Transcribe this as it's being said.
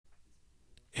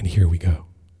And here we go.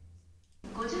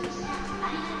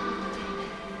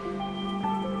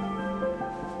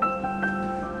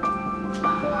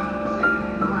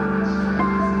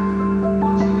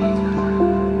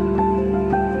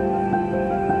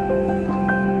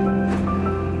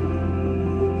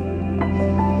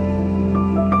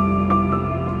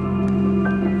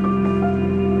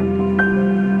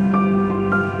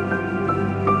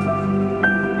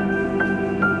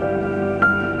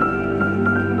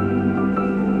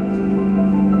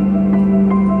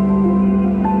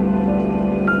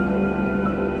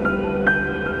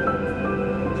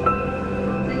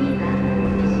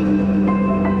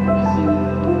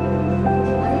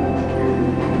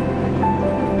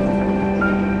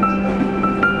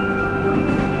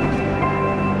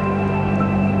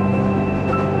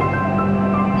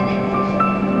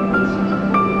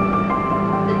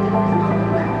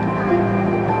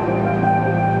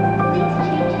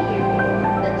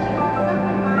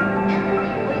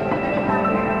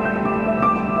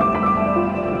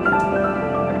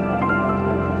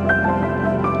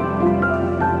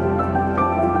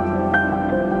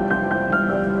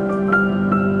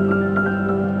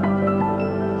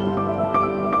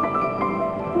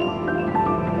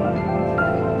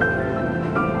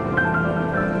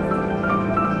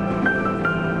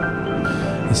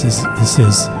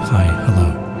 Hi, hello,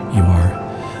 you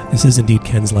are. This is indeed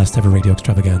Ken's last ever radio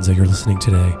extravaganza. You're listening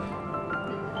today.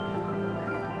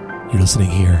 You're listening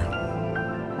here.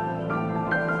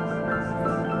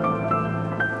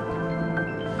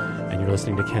 And you're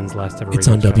listening to Ken's last ever radio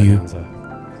extravaganza. It's on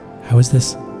W. How is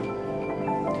this?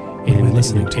 What am I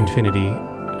listening to? Infinity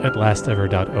at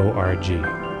lastever.org.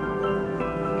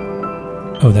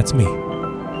 Oh, that's me.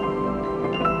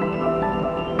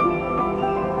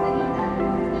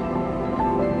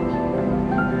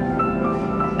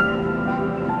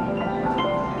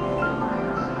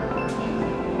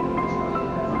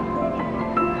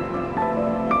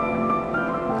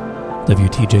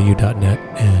 WTJU.net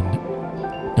and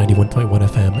 91.1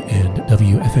 FM and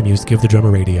WFMU's Give the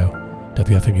Drummer Radio,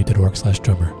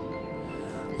 WFMU.org/drummer.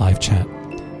 Live chat,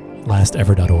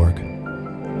 lastever.org.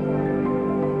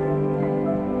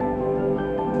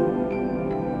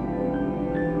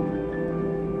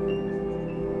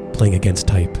 Playing Against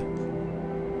Type.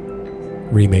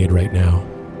 Remade right now,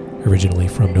 originally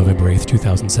from November 8th,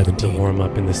 2017. The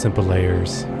warm-up in the simple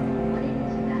layers.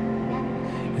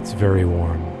 It's very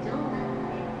warm.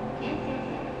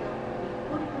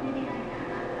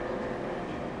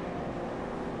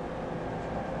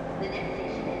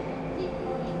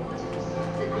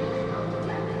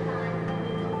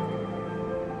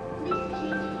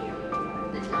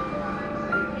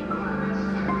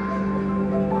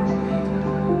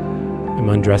 I'm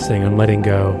undressing, I'm letting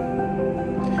go,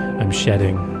 I'm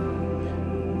shedding.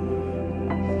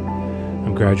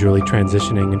 I'm gradually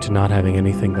transitioning into not having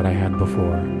anything that I had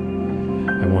before.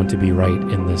 I want to be right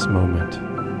in this moment.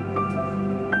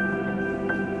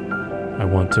 I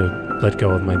want to let go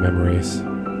of my memories.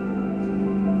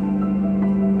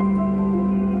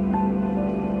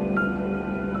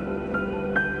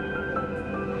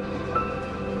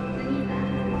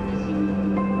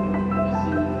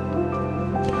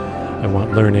 I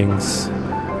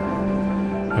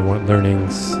want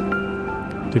learnings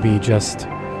to be just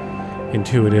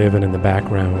intuitive and in the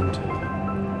background.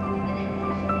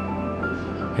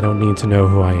 I don't need to know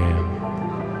who I am.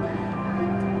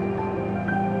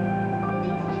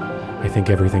 I think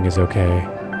everything is okay.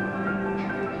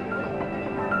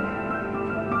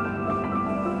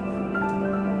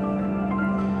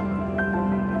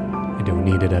 I don't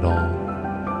need it at all.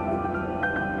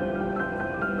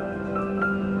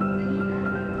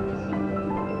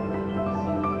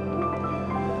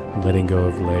 Letting go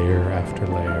of layer after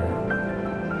layer.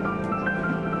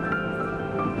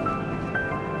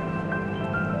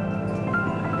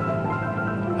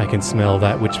 I can smell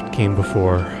that which came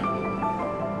before.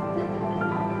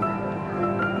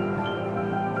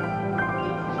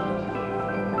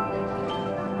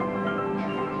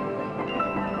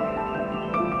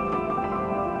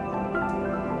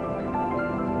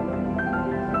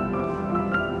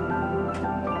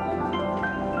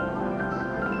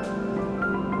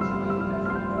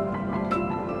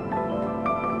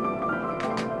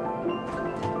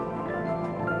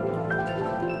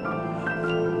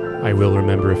 I will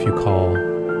remember if you call.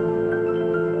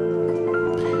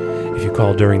 If you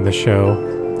call during the show.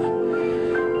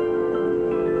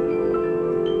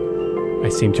 I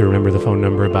seem to remember the phone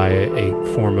number by a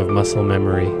form of muscle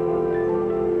memory.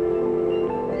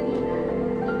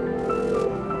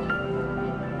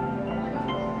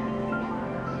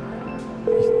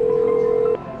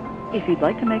 If you'd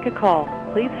like to make a call,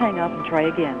 Please hang up and try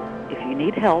again. If you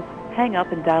need help, hang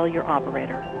up and dial your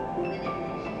operator.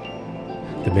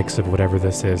 The mix of whatever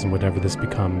this is and whatever this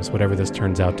becomes, whatever this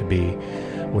turns out to be,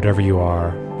 whatever you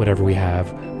are, whatever we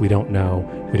have, we don't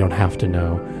know, we don't have to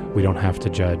know, we don't have to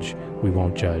judge, we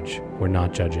won't judge, we're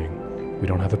not judging. We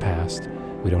don't have a past,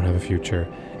 we don't have a future,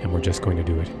 and we're just going to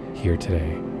do it here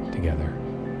today, together,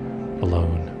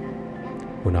 alone.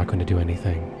 We're not going to do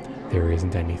anything. There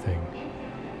isn't anything.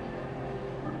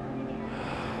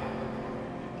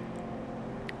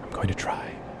 I'm going to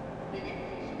try.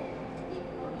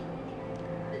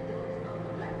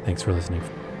 Thanks for listening.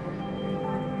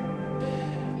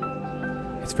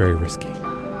 It's very risky.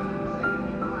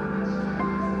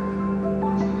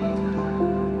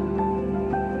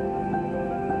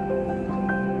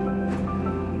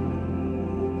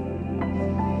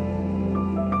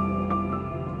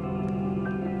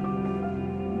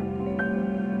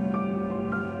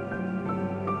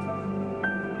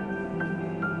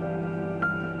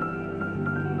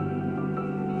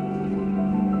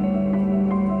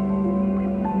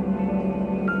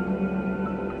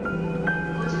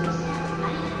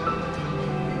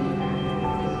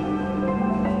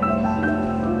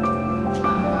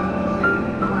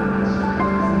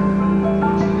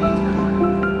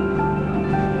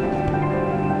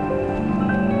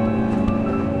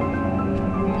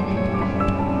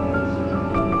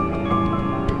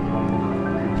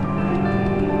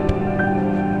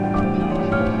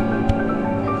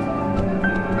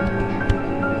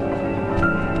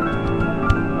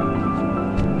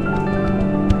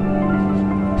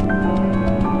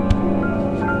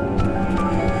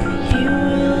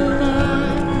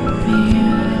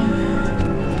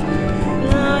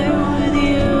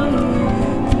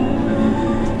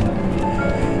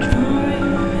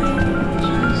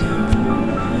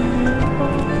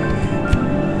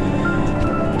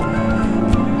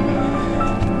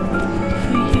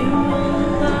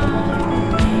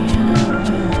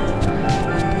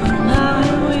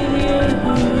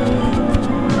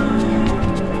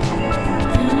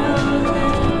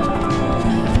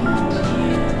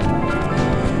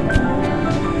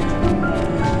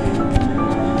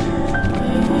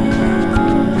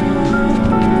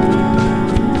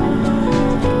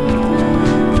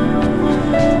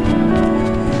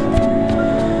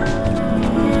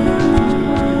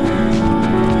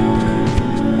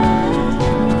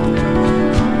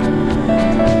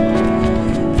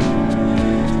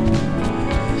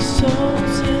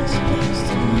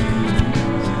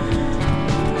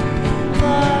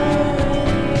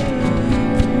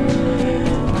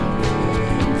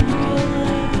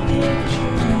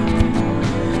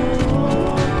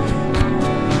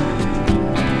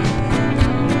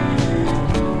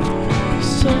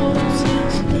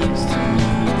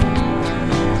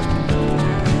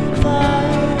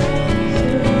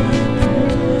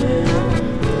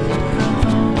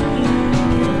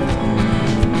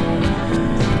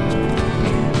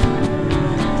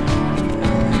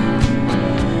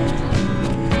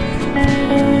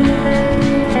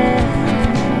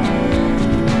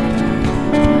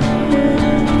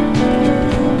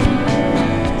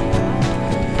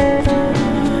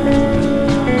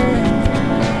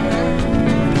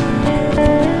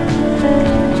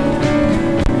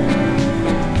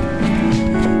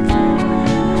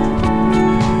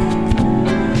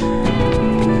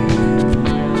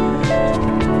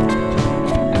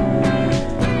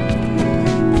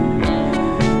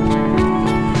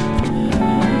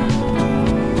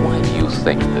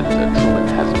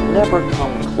 never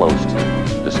come close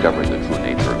to discovering the true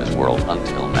nature of his world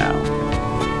until now.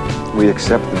 We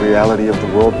accept the reality of the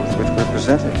world with which we're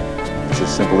presented. It's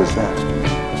as simple as that.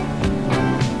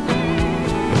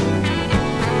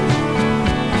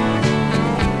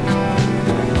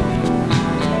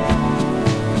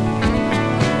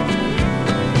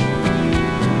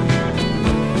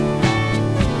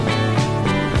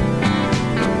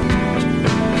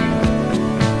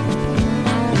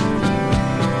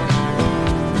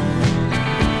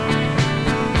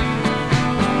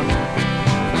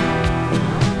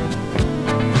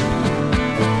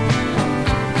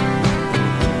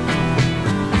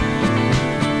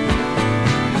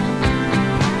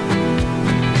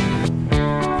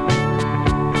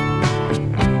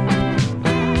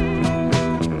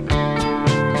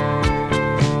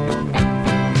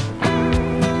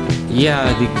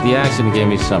 Yeah, the accident gave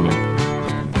me some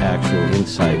actual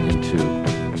insight into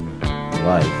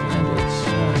life and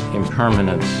its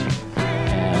impermanence,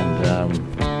 and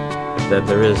that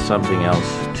there is something else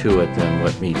to it than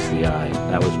what meets the eye.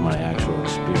 That was my actual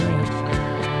experience.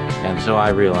 And so I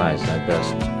realized I'd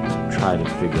best try to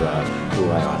figure out who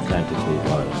I authentically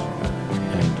was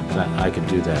and I could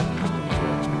do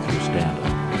that through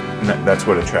stand-up. And that's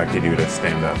what attracted you to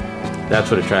stand-up? That's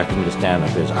what attracted me to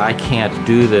stand-up is I can't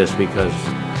do this because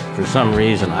for some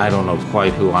reason I don't know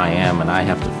quite who I am and I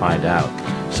have to find out.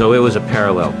 So it was a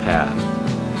parallel path.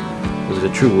 It was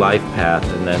a true life path,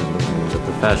 and then the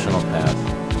professional path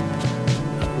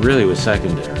really was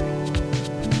secondary.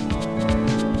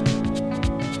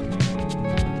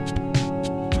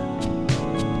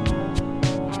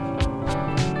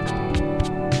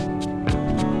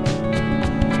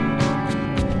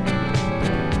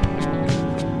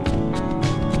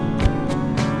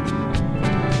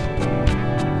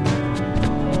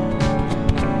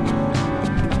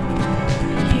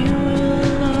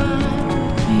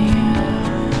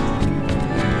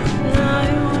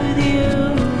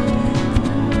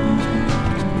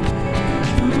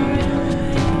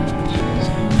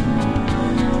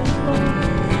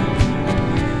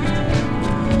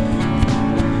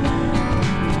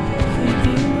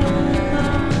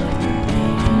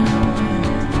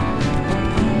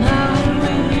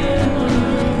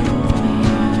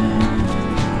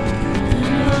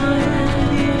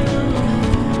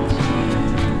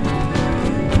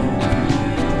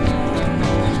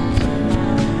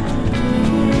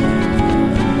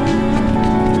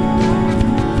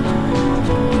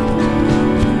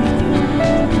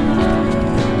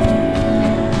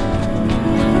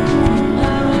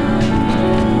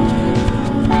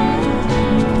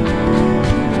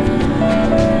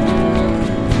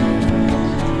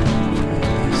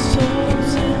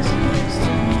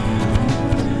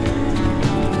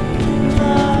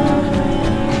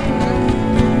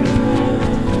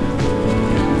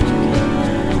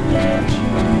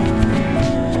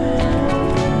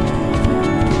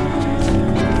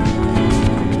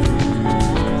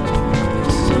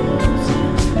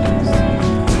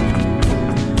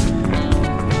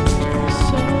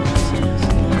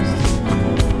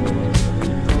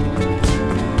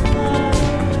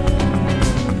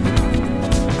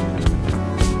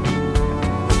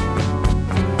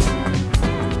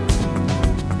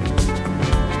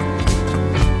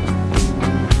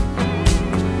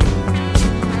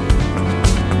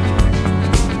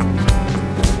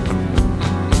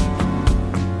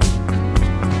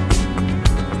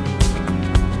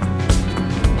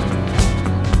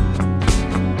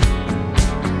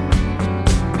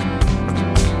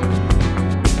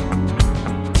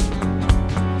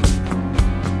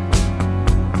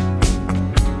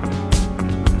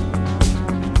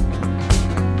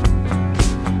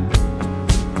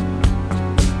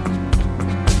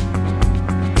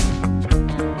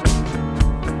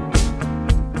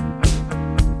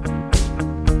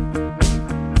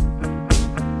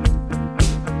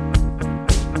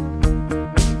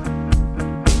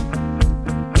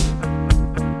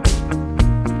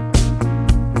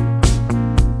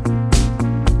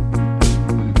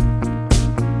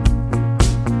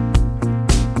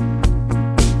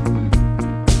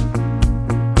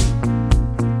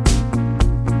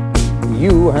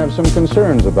 You have some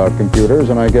concerns about computers,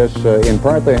 and I guess in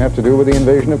part they have to do with the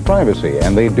invasion of privacy,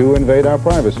 and they do invade our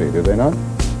privacy, do they not?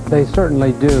 They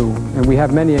certainly do, and we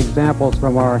have many examples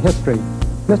from our history.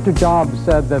 Mr. Jobs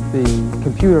said that the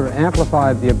computer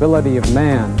amplified the ability of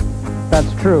man.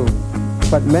 That's true,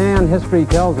 but man, history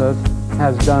tells us,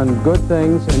 has done good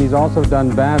things, and he's also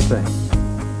done bad things.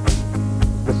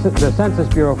 The Census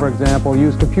Bureau, for example,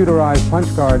 used computerized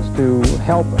punch cards to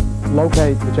help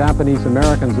locate the Japanese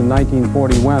Americans in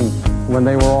 1941 when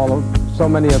they were all, so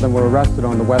many of them were arrested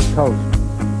on the West Coast.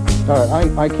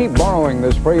 I keep borrowing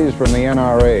this phrase from the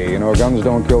NRA, you know, guns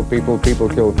don't kill people, people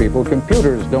kill people.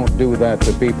 Computers don't do that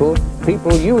to people.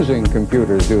 People using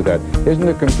computers do that. Isn't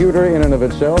a computer in and of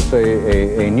itself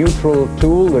a neutral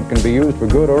tool that can be used for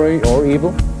good or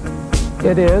evil?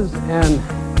 It is, and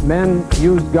men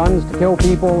use guns to kill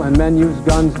people and men use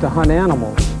guns to hunt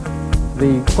animals.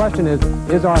 The question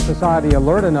is our society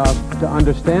alert enough to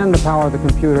understand the power of the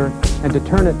computer and to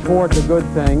turn it toward the good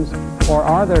things, or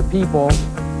are there people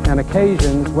and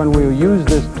occasions when we will use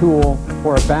this tool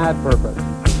for a bad purpose?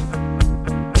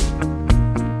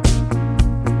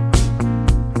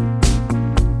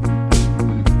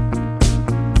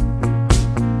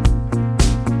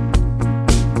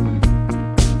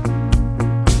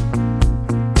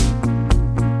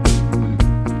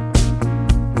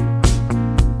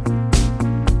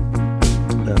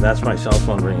 That's my cell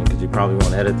phone ringing because you probably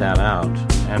won't edit that out.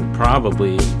 And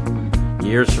probably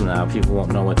years from now, people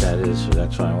won't know what that is, so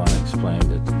that's why I want to explain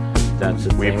that that's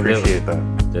the we thing appreciate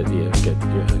that you get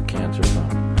your cancer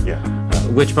from. Yeah.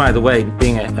 Which, by the way,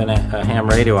 being a ham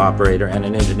radio operator and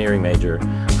an engineering major,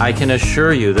 I can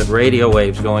assure you that radio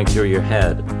waves going through your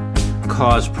head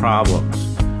cause problems.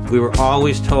 We were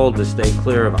always told to stay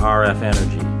clear of RF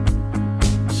energy.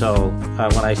 So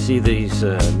when I see these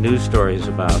news stories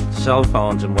about cell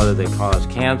phones and whether they cause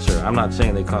cancer, I'm not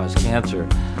saying they cause cancer.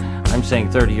 I'm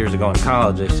saying 30 years ago in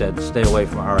college they said stay away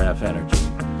from RF energy.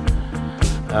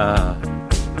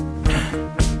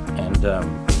 And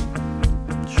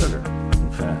sugar,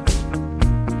 in fact.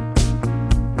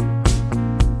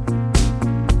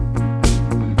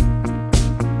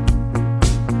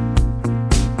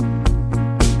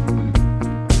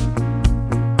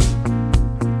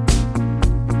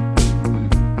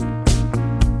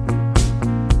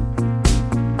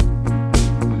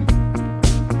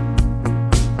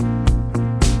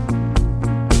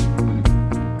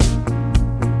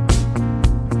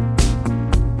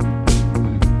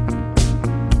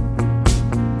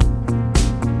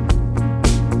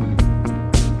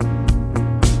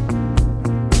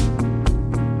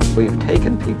 We've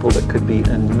taken people that could be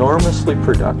enormously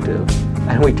productive,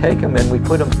 and we take them and we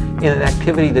put them in an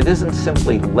activity that isn't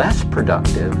simply less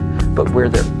productive, but where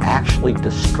they're actually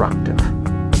destructive,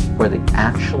 where they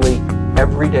actually,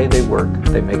 every day they work,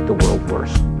 they make the world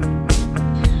worse.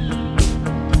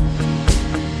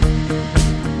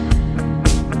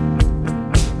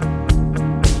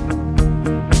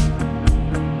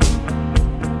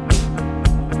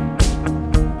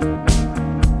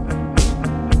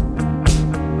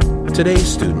 Today's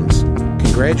students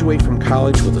can graduate from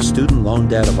college with a student loan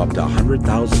debt of up to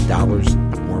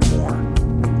 $100,000 or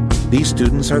more. These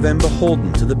students are then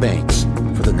beholden to the banks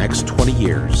for the next 20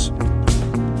 years.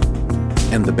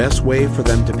 And the best way for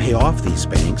them to pay off these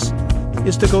banks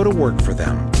is to go to work for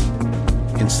them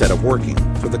instead of working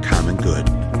for the common good.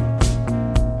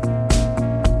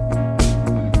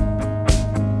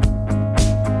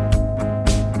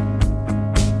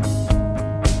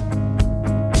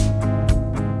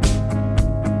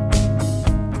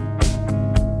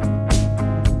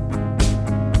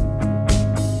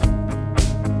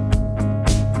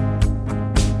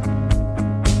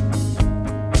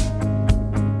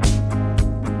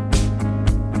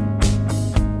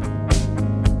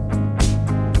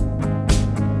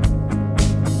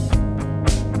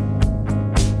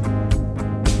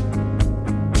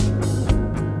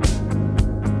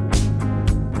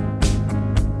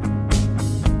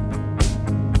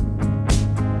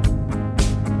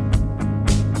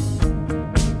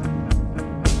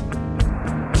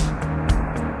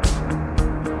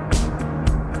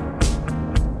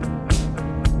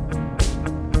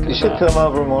 You should come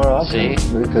over more often.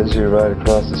 See? Because you're right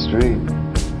across the street.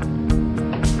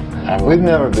 We've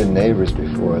never been neighbors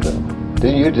before, though.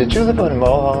 Did you live on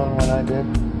Mulholland when I did?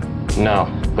 No,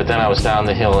 but then I was down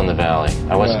the hill in the valley.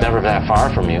 I was never that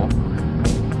far from you.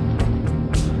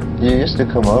 You used to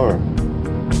come over.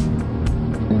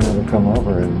 You never come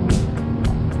over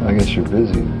anymore. I guess you're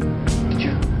busy.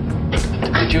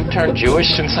 Did you turn Jewish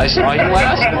since I saw you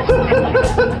last?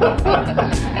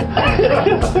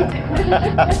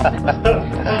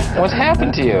 What's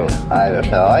happened to you? I don't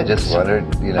know. I just wondered,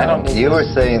 you were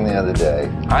saying the other day.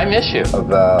 I miss you.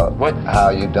 About how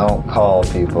you don't call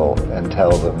people and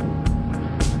tell them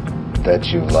that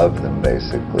you love them,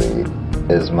 basically,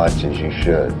 as much as you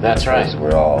should. That's right. Because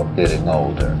we're all getting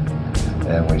older,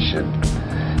 and we should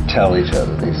tell each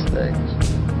other these things.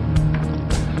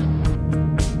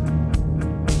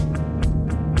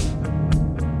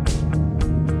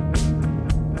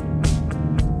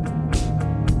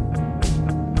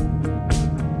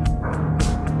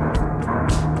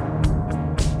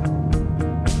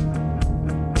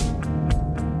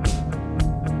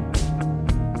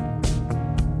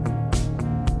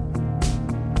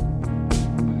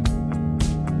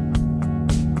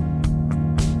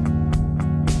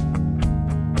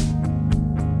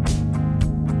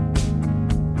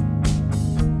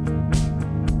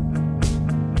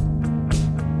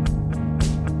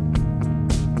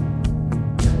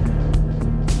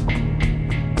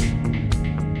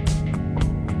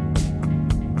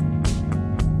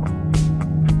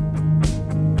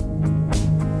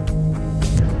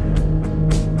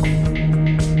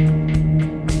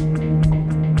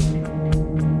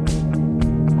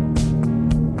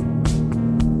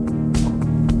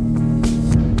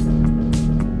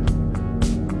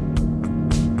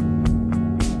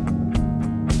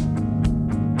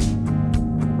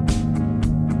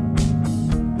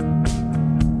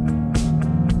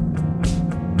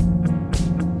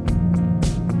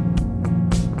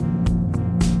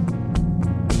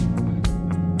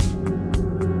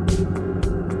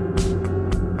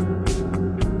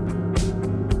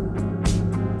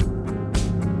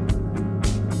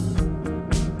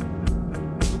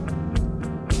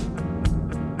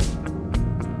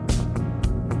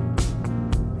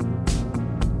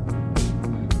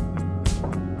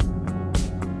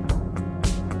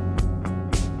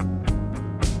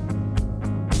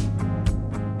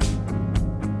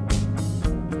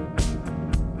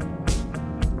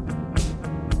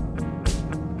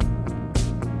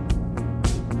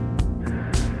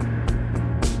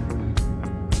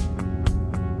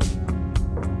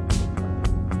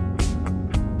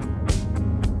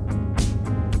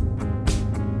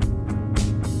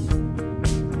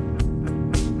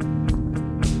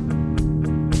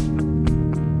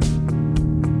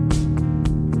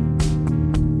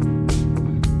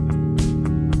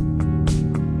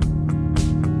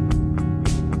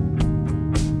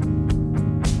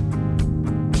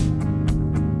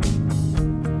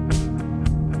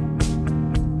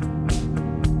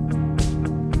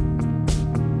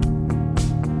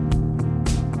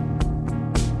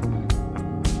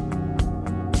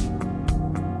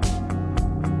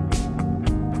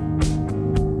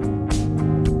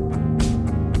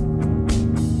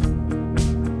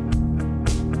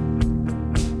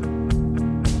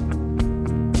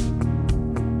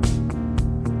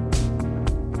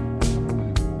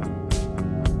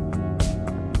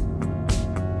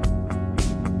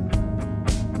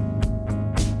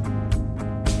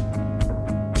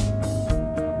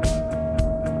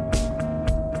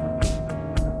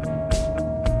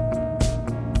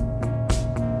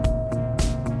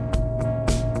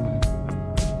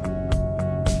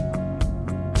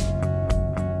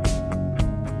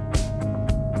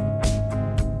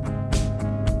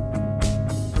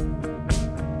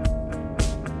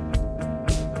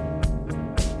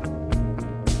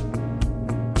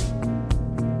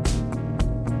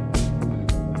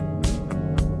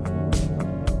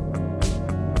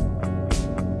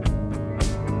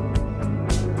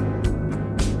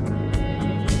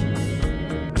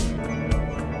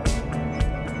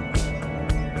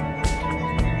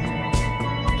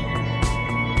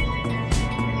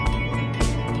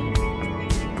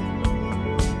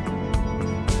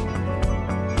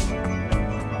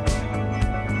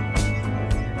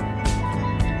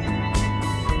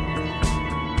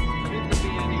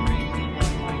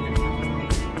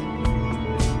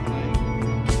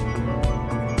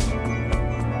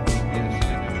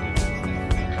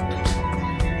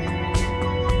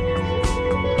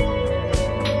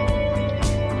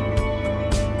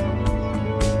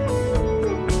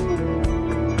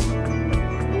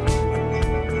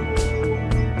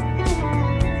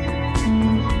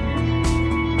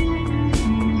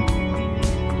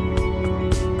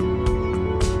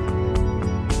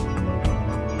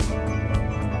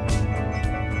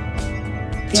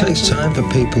 It takes time for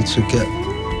people to get,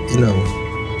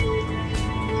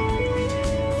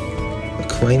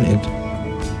 acquainted.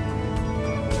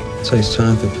 It takes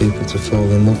time for people to fall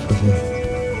in love with you.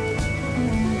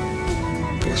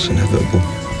 But it's inevitable.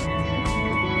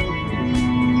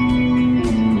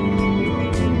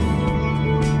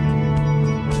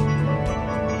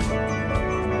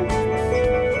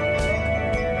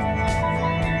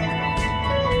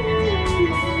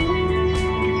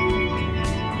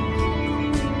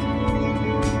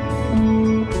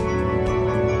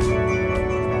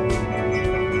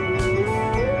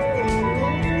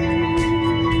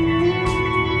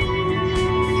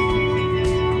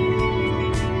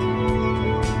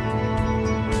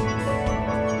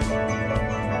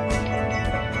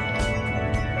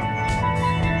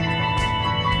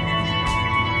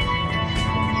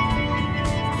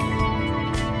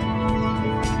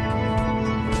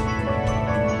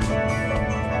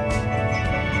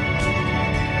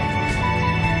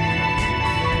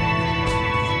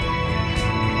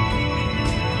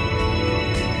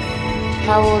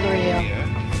 How old were you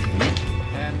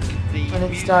when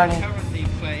it started?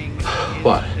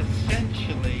 What?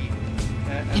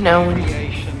 When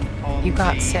you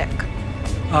got sick.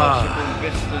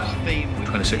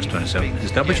 26, 27.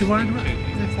 Is that what you worried about?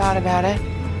 I've thought about it.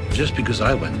 Just because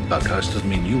I went bughouse doesn't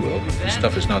mean you will. This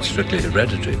stuff is not strictly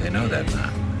hereditary. They know that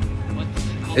now.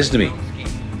 Listen to me.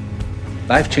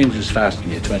 Life changes fast in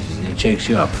your 20s and it shakes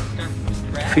you up.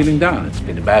 Feeling down. It's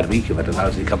been a bad week. You've had a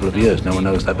lousy couple of years. No one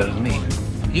knows that better than me.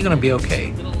 You're going to be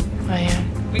okay. I am.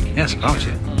 Yes, aren't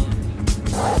you?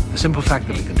 The simple fact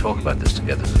that we can talk about this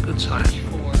together is a good sign.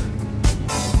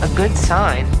 A good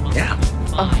sign? Yeah.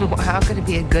 Oh, how could it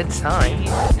be a good sign?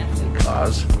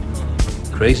 Because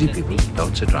crazy people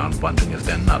don't sit around wondering if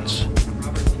they're nuts.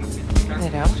 They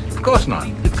don't? Of course not.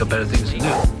 They've got better things to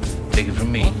do. Take it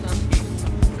from me.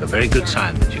 A very good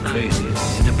sign that you're crazy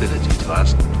is the inability to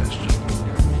ask the question,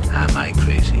 am I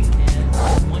crazy?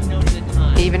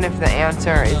 Even if the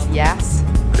answer is yes?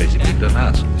 Crazy people don't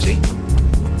ask, see?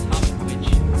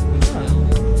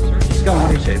 Let's go, what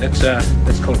do you say?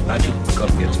 Let's call it magic. Go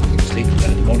and get some sleep and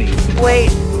then in the morning.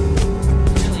 Wait.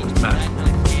 What's the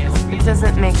matter? It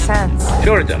doesn't make sense.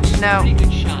 Sure it does. No.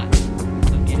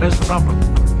 Where's the problem?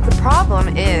 The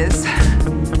problem is,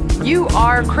 you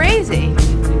are crazy.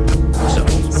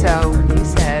 So you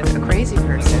said a crazy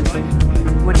person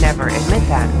would never admit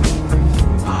that.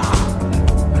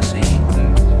 I see.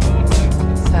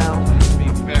 So.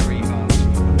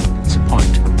 What's the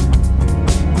point?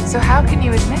 So how can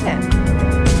you admit it?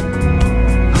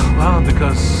 Well,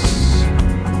 because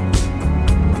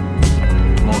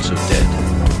I'm also dead.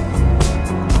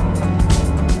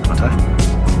 Aren't I?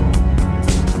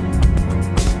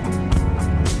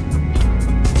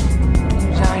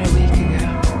 Died a week ago.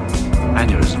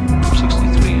 Aneurysm,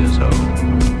 63 years old.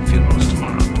 Funeral's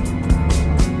tomorrow.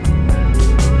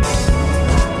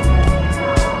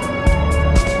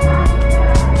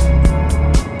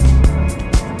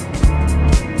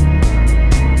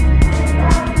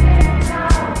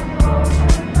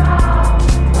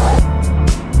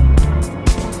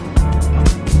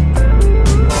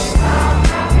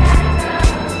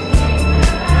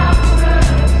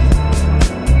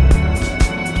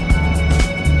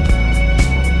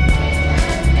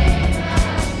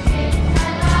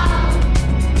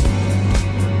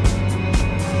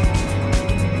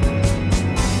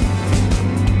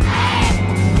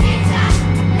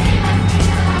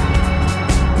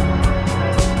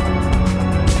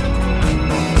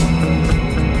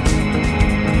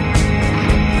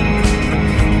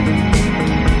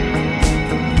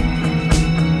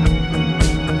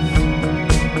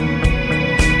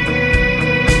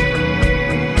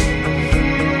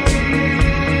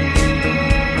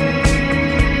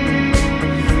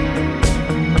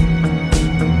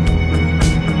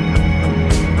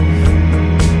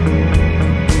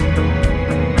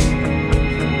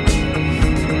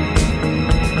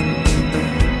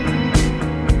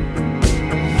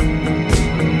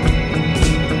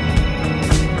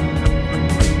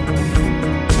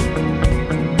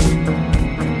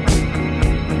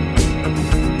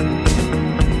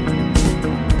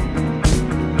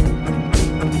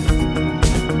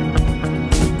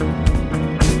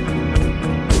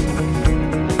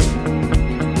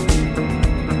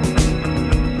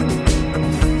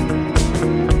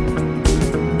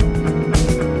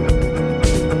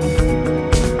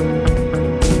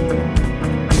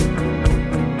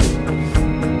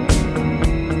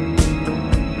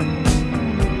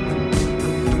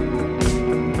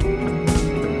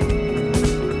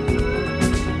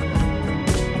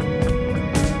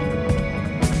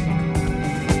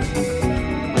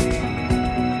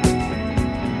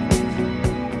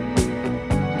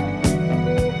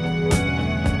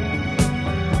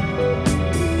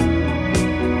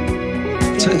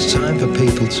 it's time for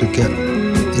people to get,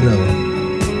 you know,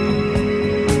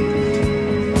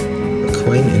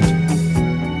 acquainted.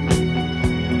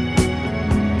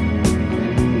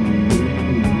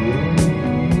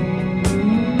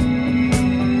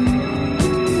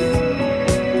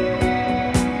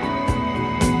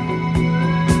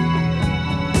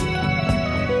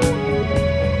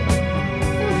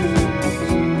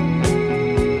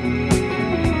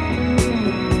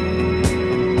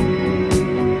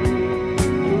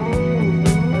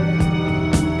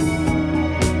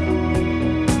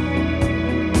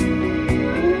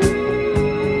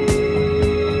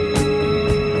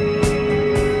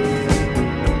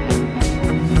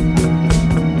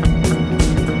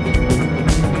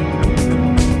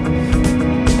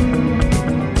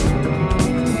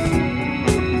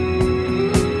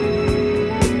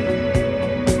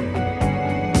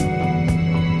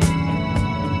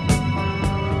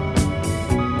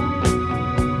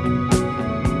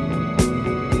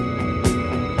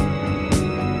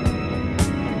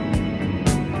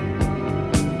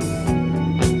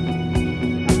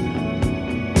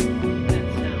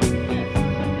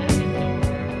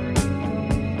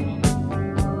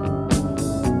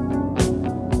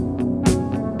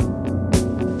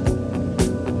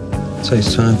 It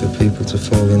takes time for people to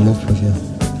fall in love with you.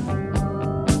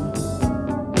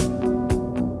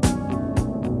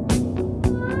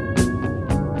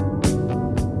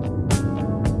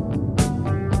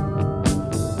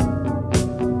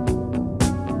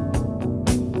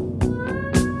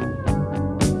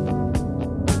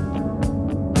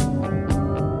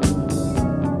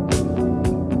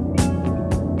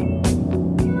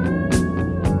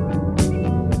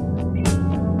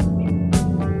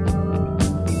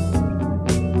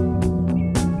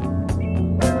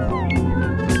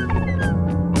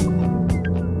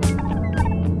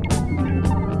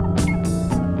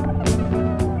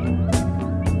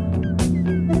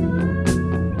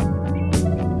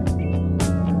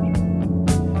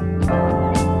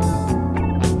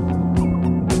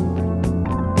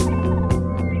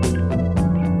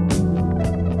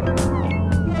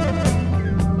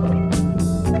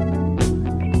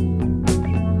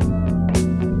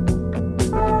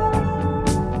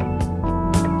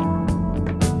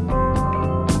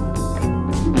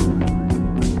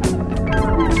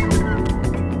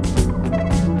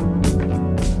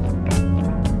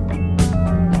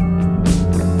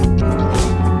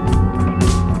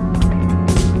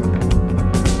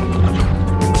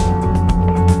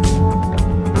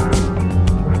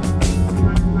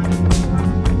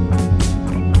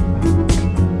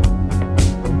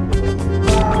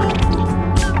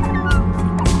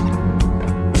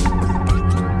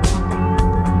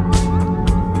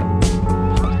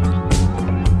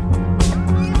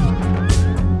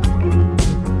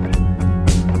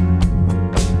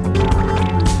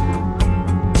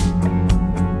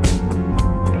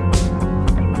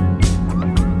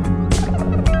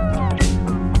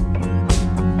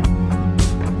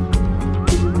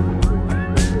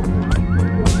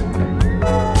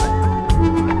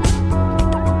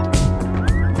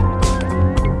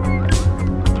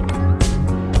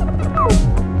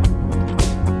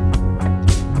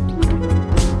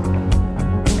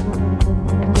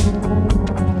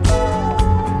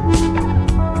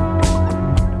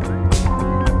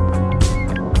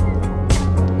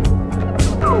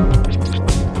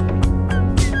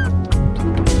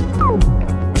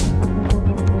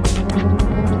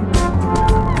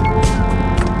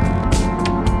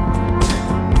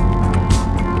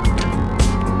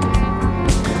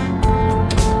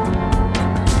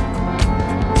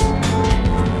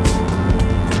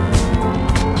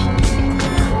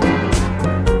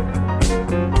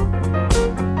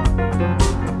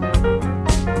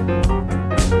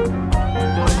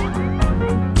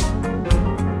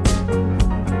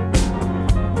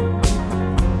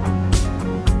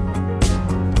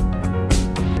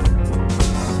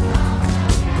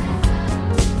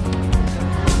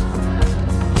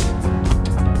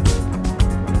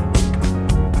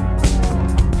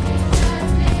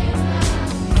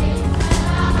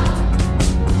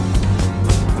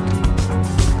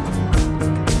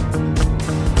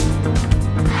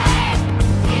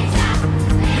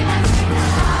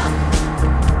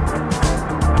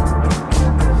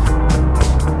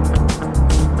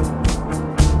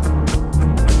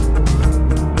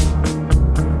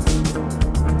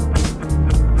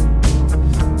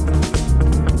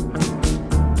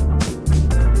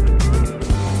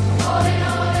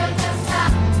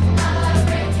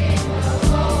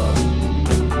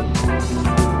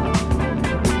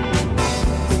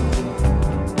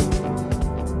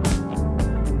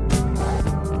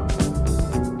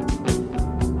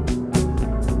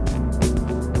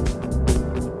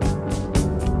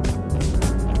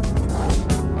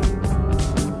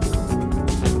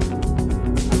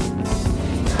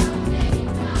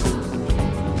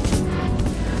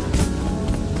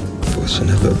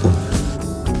 inevitable.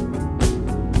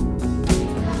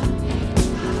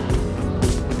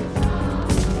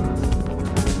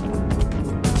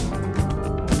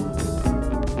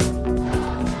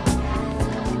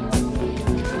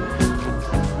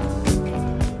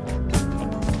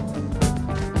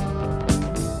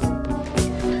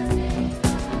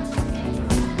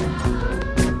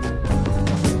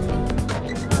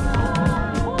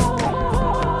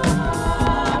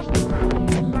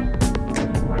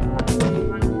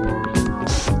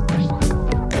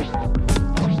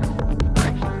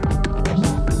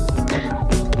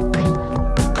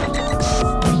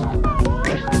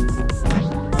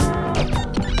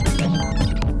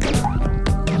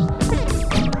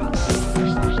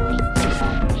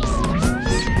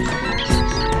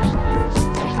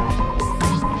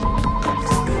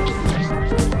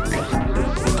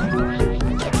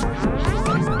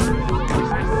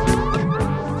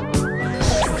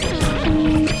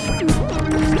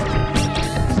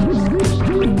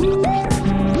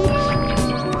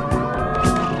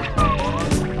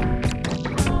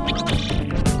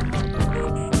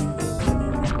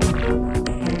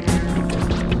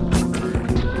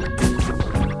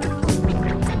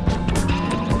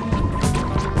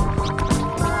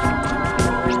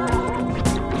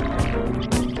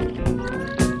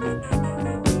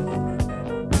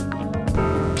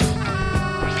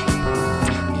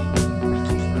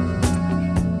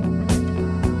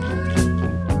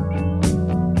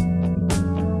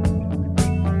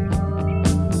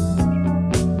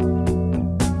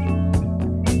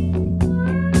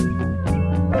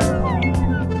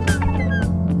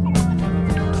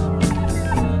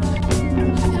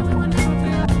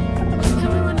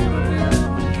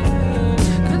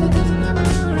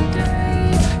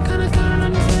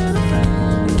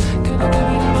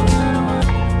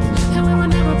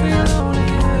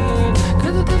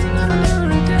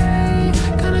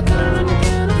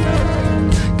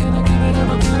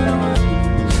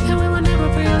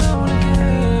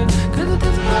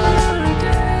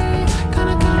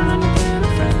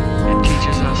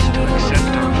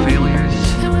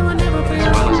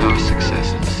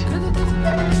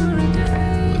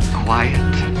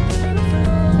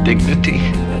 dignity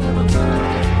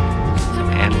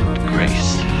and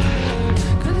grace.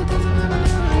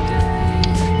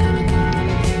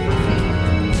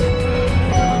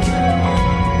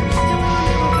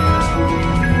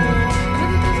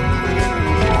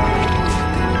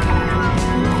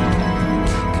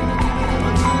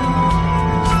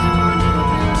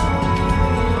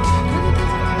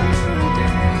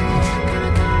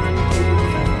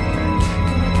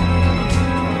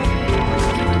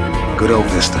 Good old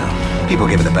Vista. People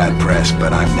give it a bad press,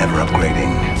 but I'm never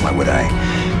upgrading. Why would I?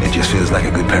 It just feels like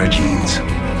a good pair of jeans.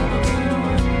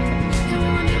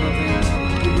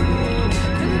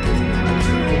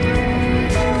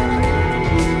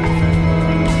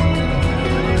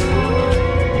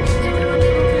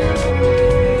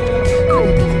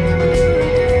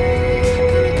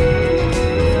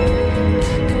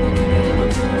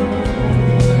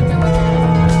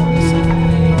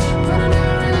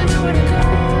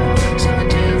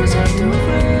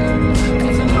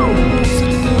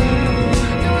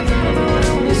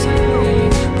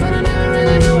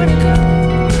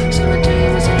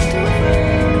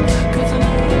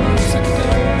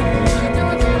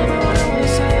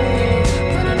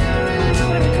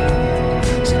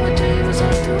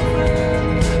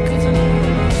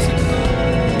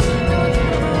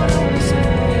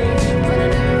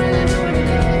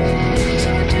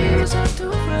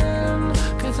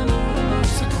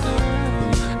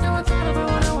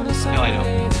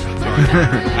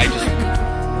 I just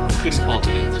couldn't fault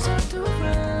it.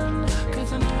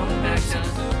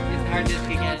 Hard disk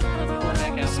again. Pull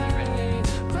back out when you're ready.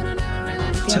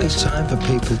 It takes time for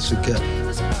people to get,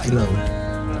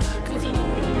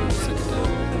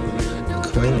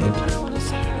 acquainted.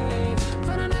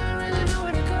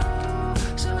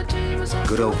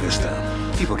 Good old Vista.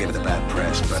 People give it a bad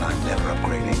press, but I'm never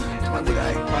upgrading. Why would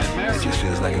I? It just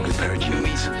feels like a good pair of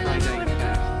jeans.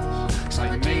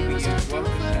 Like maybe use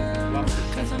 1% of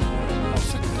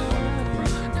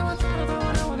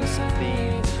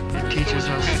It teaches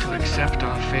us to accept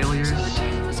our failures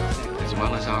as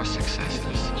well as our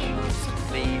successes.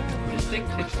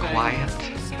 With quiet,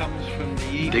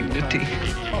 dignity,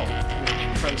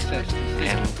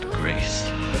 and grace.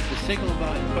 But the signal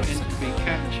that I put in to be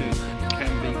captured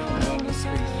can be from one of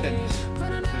 3 synths,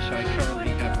 which I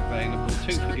currently have available,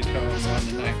 2 for guitar and 1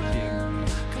 in Axiom,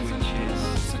 which is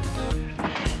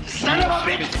Son of a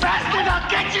bitch bastard, I'll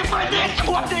get you for this!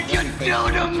 What did you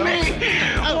do to me?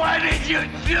 What did you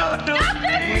do to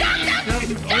me? It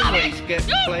doesn't always get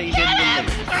played in the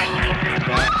list.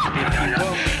 But if you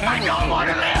want parrot calls,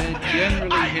 they're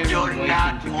generally here and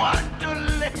waiting to want to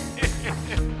live.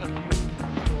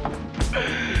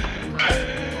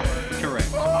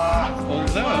 Correct.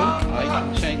 Although I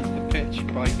can change the pitch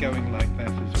by going like that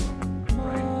as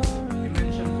well. You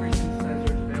mentioned three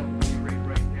synthesizers available to you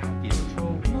right now. Yes.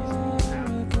 Control these have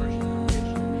a version of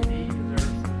pitch MIDI. Is there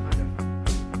some kind of...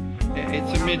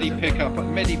 It's a MIDI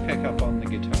pickup on the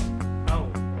guitar. Oh.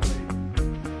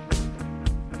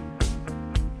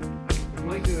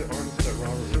 Like the artist that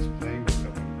Robert was playing with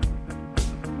at one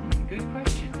point. Good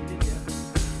question.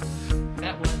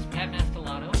 That was Pat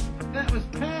Mastelotto. That was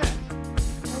Pat.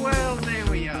 Well, there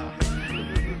we are.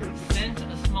 Sent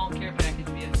a small care package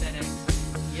via FedEx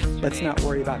yesterday. Let's not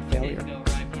worry about failure.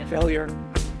 Failure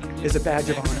is a badge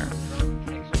of honor.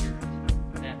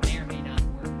 That may or may not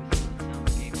work with some of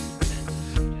the soundscapes that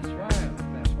just right.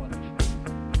 That's wonderful.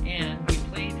 And we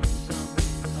played some of the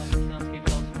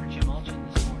soundscapes also for Jim Alchin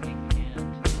this morning, and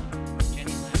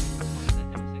Jenny Lamb wanted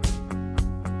that music.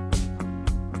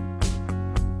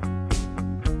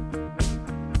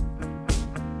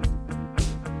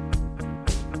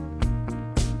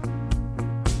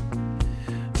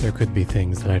 There could be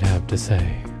things that I'd have to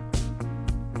say.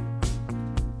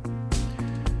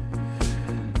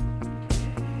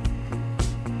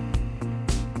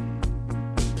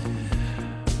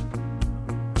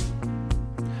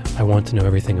 I want to know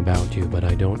everything about you, but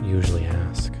I don't usually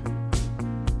ask.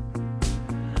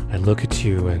 I look at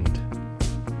you and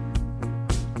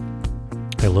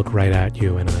I look right at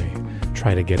you and I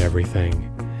try to get everything,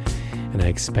 and I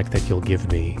expect that you'll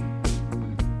give me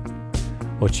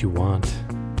what you want,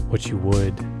 what you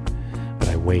would, but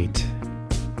I wait.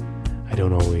 I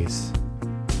don't always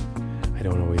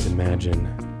imagine.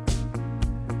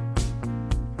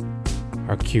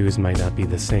 Our cues might not be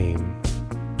the same.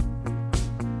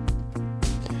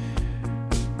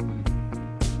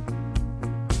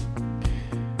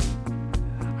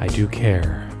 I do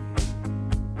care.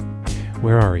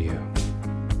 Where are you?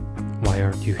 Why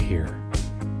aren't you here?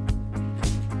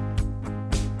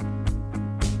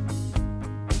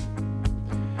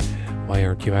 Why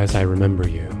aren't you as I remember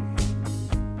you?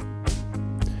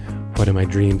 Why do my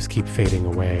dreams keep fading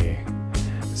away?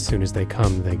 As soon as they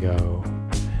come, they go.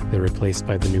 They're replaced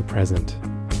by the new present.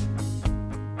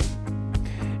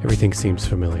 Everything seems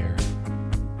familiar.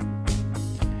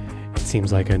 It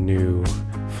seems like a new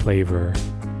flavor,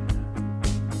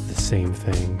 the same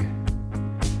thing.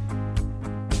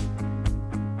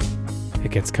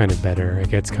 It gets kind of better, it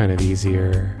gets kind of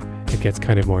easier, it gets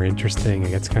kind of more interesting, it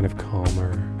gets kind of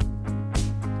calmer.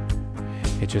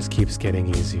 It just keeps getting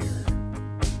easier.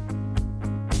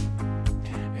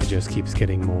 It just keeps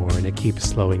getting more, and it keeps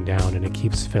slowing down, and it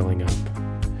keeps filling up.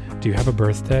 Do you have a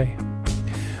birthday?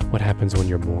 What happens when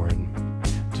you're born?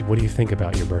 What do you think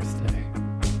about your birthday?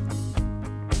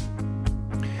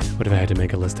 What if I had to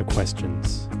make a list of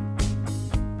questions?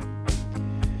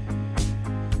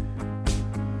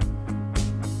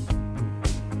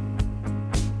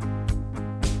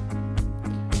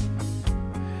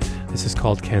 This is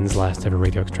called Ken's Last Ever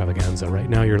Radio Extravaganza. Right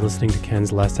now you're listening to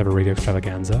Ken's Last Ever Radio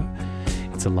Extravaganza.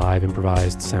 It's a live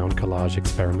improvised sound collage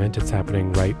experiment. It's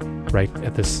happening right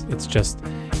at this. It's just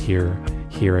here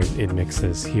it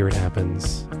mixes, here it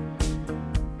happens.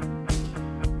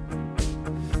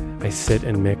 I sit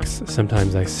and mix,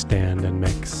 sometimes I stand and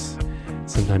mix.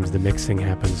 Sometimes the mixing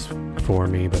happens for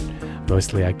me, but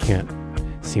mostly I can't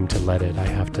seem to let it. I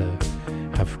have to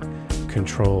have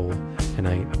control, and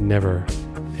I never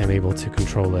am able to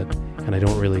control it, and I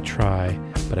don't really try,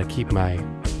 but I keep my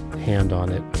hand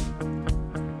on it,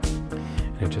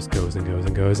 and it just goes and goes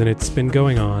and goes, and it's been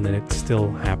going on, and it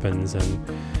still happens, and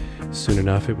soon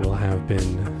enough it will have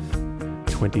been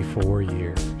 24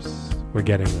 years. We're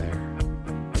getting there.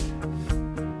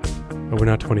 But we're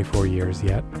not 24 years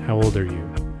yet. How old are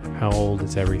you? How old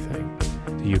is everything?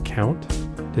 Do you count?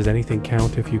 Does anything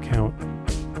count if you count?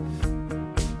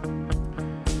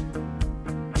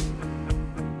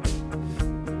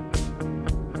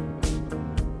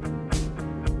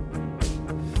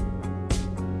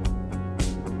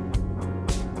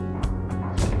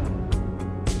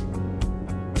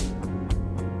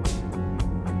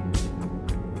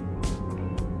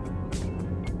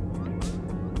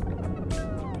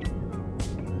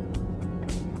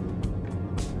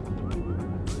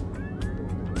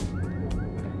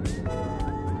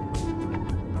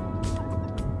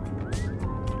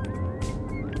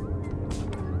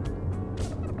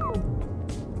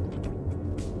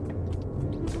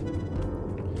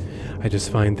 I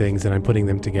just find things and I'm putting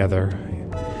them together.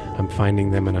 I'm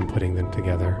finding them and I'm putting them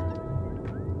together.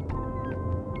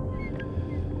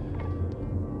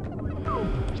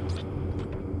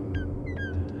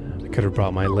 I could have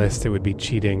brought my list. It would be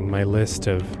cheating. My list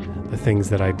of the things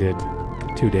that I did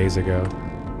 2 days ago.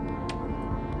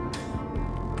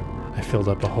 I filled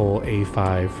up a whole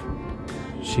A5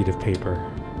 sheet of paper.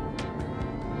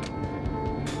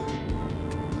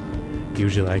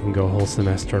 Usually I can go a whole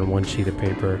semester on one sheet of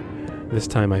paper. This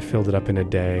time I filled it up in a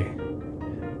day.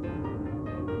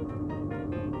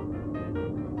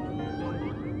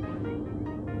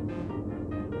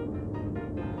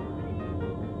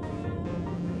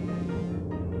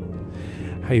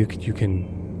 How you can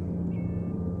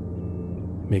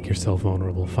make yourself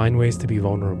vulnerable. Find ways to be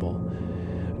vulnerable.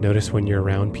 Notice when you're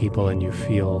around people and you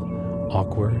feel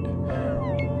awkward.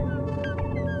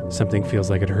 Something feels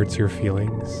like it hurts your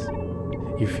feelings.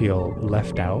 You feel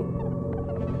left out.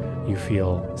 You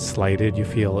feel slighted. You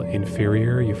feel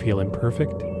inferior. You feel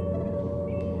imperfect.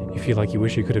 You feel like you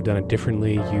wish you could have done it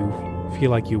differently. You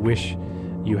feel like you wish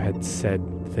you had said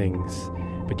things,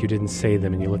 but you didn't say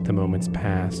them, and you let the moments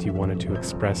pass. You wanted to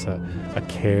express a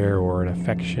care or an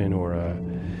affection or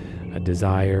a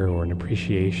desire or an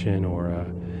appreciation or a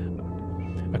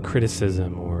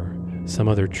criticism or some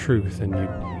other truth, and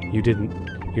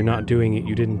you're not doing it,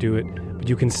 you didn't do it, but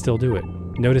you can still do it.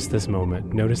 Notice this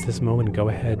moment, go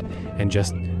ahead and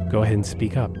just go ahead and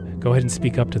speak up. Go ahead and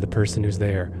speak up to the person who's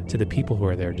there, to the people who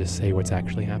are there. Just say what's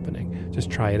actually happening. Just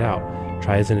try it out.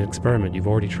 Try as an experiment. You've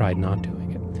already tried not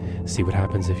doing it. See what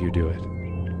happens if you do it.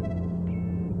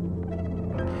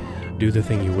 Do the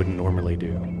thing you wouldn't normally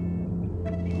do.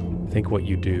 Think what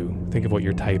you do. Think of what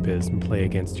your type is and play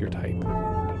against your type.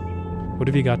 What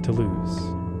have you got to lose?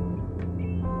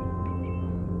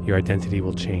 Your identity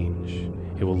will change.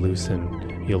 It will loosen.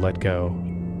 You'll let go.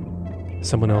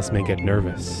 Someone else may get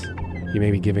nervous. You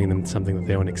may be giving them something that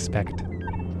they don't expect.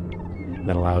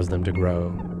 That allows them to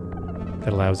grow.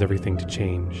 That allows everything to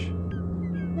change.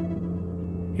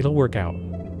 It'll work out.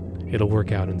 It'll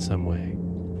work out in some way.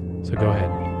 So go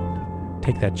ahead.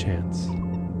 Take that chance.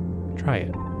 Try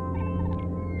it.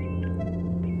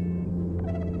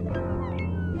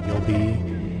 You'll be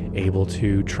able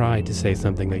to try to say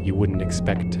something that you wouldn't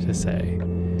expect to say.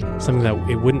 Something that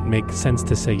it wouldn't make sense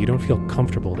to say. You don't feel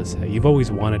comfortable to say. You've always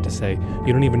wanted to say.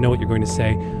 You don't even know what you're going to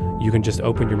say. You can just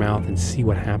open your mouth and see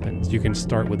what happens. You can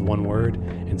start with one word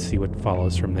and see what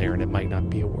follows from there, and it might not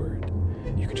be a word.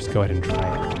 You can just go ahead and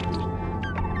try it.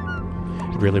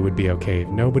 It really would be okay.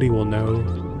 Nobody will know.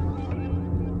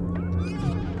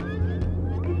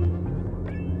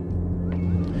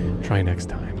 Try next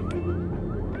time.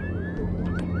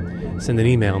 Send an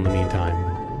email in the meantime.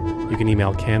 You can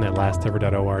email Ken at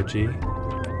lastever.org.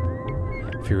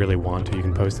 If you really want to, you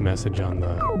can post a message on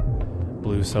the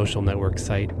Blue Social Network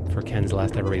site for Ken's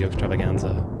Last Ever Radio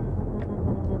Extravaganza.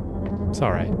 It's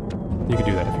alright. You can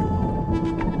do that if you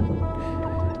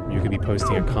want. You could be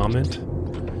posting a comment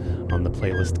on the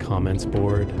playlist comments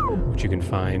board, which you can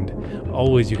find.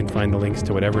 Always you can find the links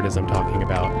to whatever it is I'm talking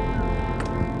about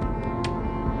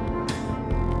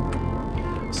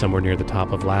somewhere near the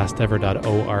top of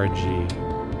lastever.org.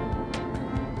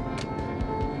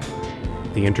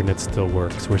 The internet still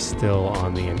works. We're still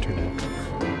on the internet.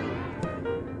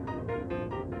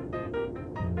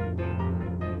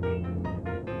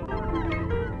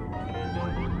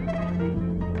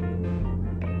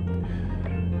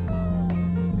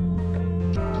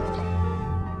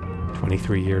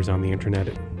 "23 years on the internet.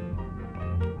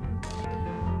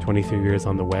 23 years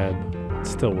on the web. It's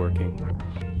still working.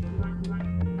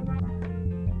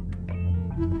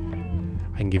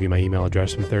 I can give you my email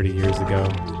address from 30 years ago.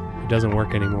 It doesn't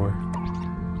work anymore.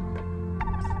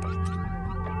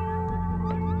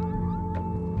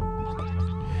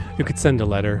 You could send a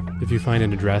letter. If you find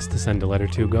an address to send a letter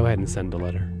to, go ahead and send a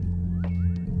letter.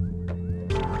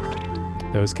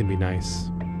 Those can be nice.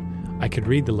 I could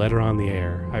read the letter on the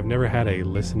air. I've never had a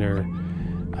listener,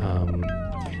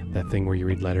 that thing where you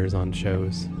read letters on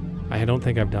shows. I don't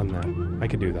think I've done that. I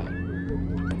could do that.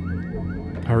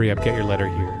 Hurry up, get your letter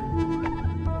here.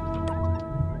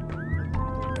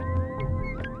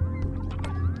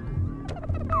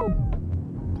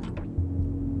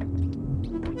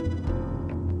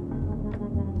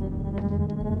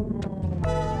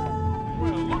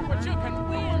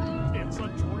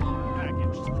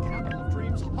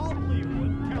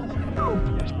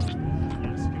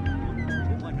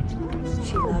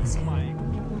 She loves him.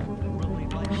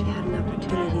 She had an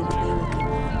opportunity to be with him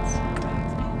once.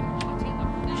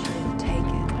 She didn't take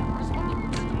it.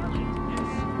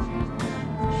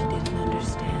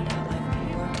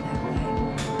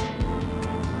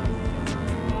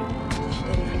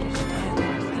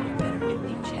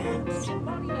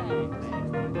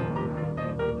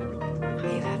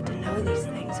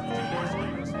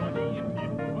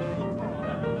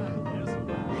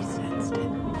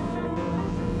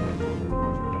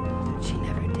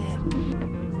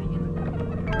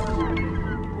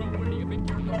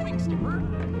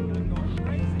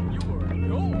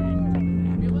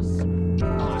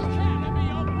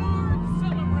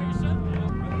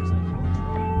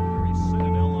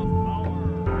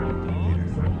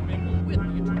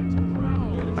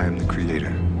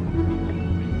 creator.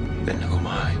 Then who am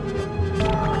I?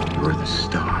 You're the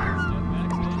star.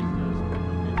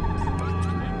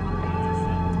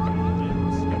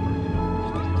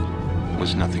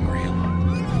 Was nothing real?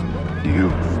 You.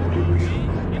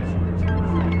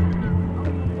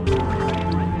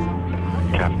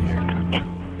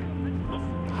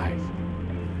 Hi.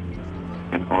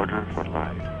 In order for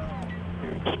life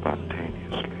to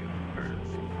spontaneously occur,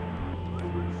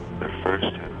 there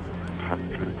first have been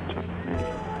hundreds of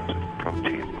millions of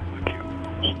protein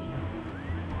molecules,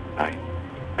 9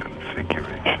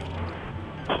 configurations.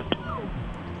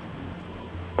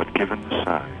 But given the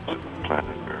size of the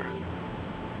planet Earth,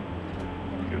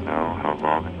 you know how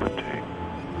long it would take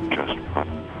just one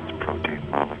of those protein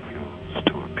molecules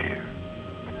to appear,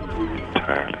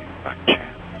 entirely by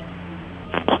chance.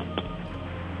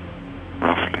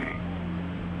 Roughly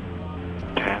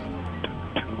 10 to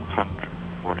the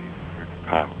 243rd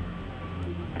power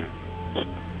billions of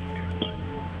years.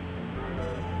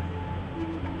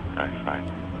 I find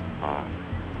it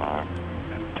far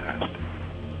fantastic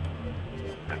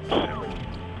and simply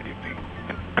believing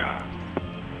in God.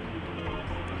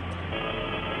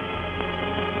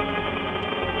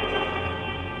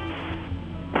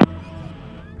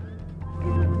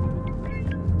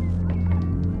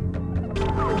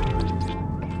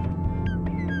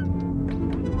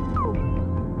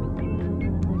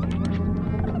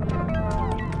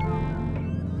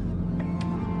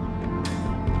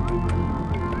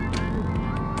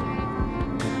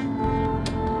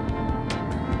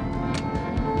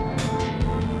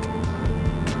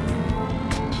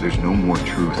 There's no more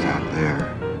truth out there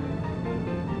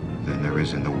than there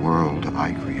is in the world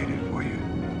I created for you.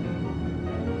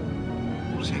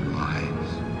 Same lies,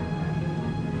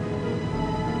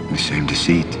 the same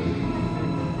deceit.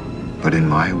 But in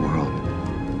my world,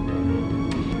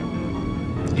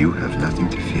 you have nothing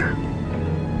to fear.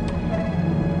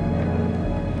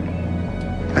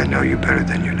 I know you better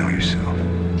than you know yourself.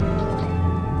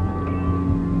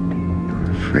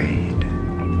 You're afraid.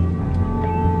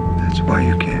 That's why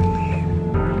you can't leave.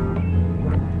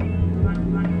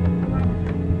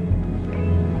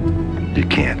 You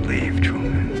can't leave,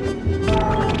 Truman.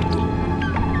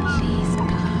 Please,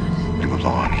 God. You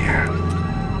belong here.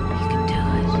 You can do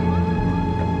it.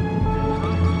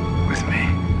 With me.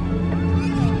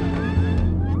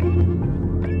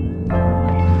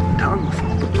 Done with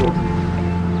all the book.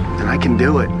 Then I can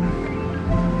do it.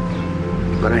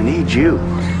 But I need you.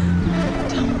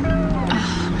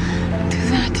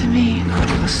 To me.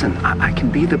 Listen, I can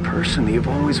be the person that you've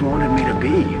always wanted me to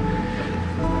be.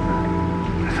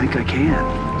 I think I can.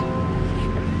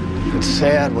 It's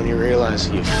sad when you realize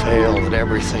that you failed at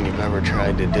everything you've ever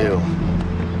tried to do.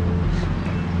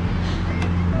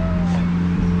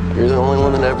 You're the only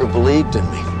one that ever believed in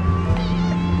me.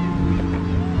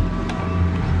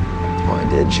 Why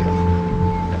did you?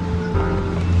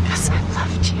 Yes, I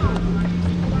loved you.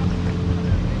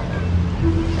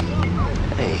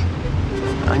 Hey.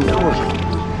 I know you.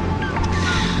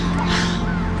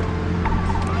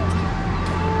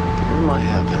 You're my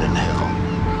heaven and hell.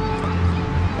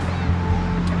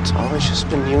 It's always just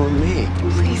been you and me.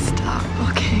 Please stop,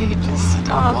 okay? Just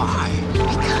stop. Why?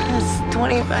 Because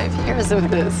 25 years of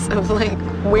this, of like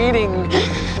waiting.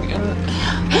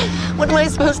 What am I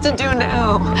supposed to do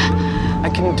now? I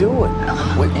can do it.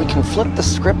 We can flip the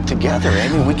script together,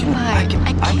 Amy. We can. I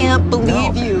can't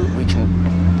believe you.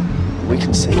 We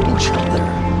can save each other.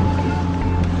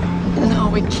 No,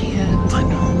 we can't. I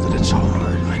know that it's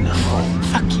hard. I know.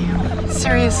 Fuck you.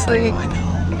 Seriously.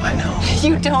 I know.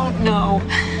 You don't know.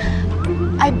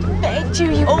 I begged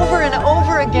you over and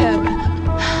over again.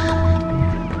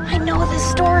 I know this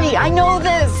story. I know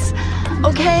this.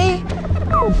 Okay?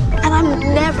 And I'm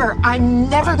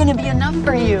never gonna be enough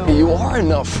for you. You are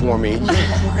enough for me. You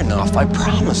are enough. I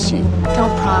promise you.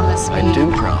 Don't promise me. I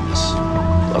do promise.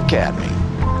 Look at me.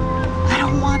 I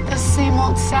don't want the same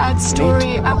old sad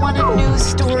story. I want a new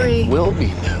story. It will be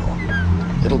new.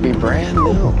 It'll be brand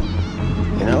new.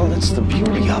 You know, that's the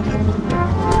beauty of it.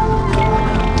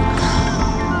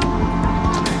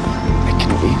 It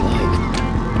can be like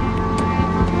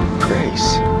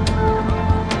grace.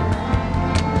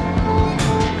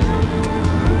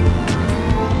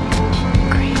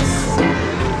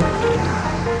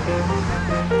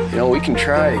 You know, we can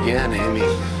try again, Amy.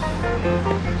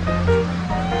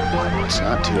 It's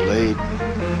not too late.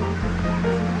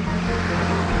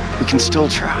 We can still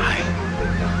try.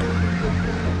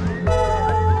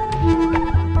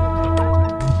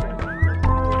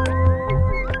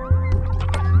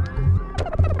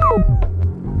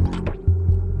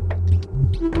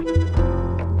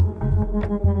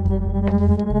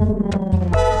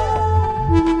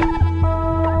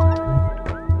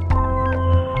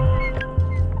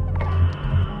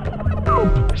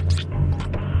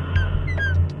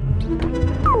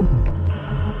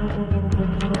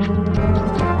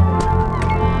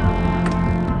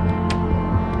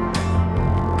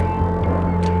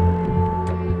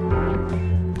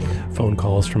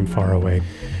 calls from far away.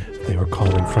 They were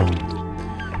calling from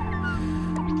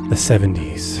the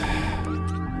 70s,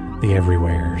 the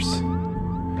everywheres.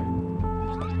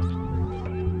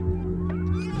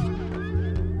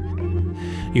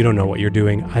 You don't know what you're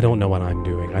doing. I don't know what I'm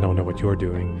doing. I don't know what you're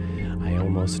doing. I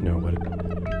almost know what...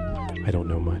 I don't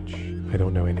know much. I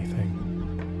don't know anything.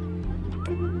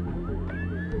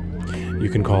 You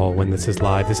can call when this is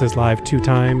live. This is live 2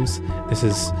 times. This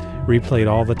is replayed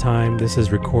all the time. This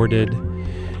is recorded.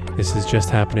 This is just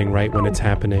happening right when it's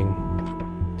happening.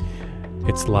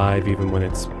 It's live even when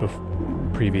it's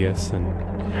previous. And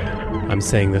I'm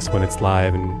saying this when it's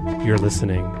live and you're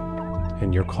listening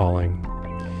and you're calling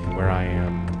where I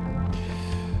am.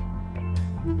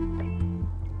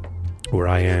 Where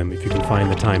I am. If you can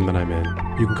find the time that I'm in,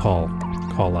 you can call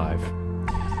live.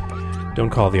 Don't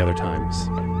call the other times.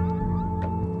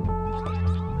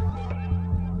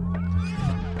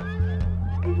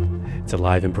 It's a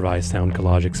live improvised sound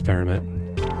collage experiment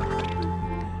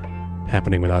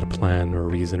happening without a plan or a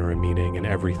reason or a meaning, and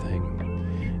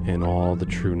everything and all the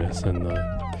trueness and the...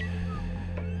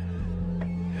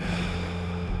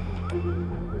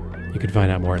 You can find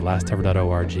out more at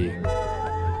lastever.org.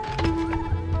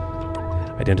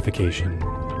 Identification.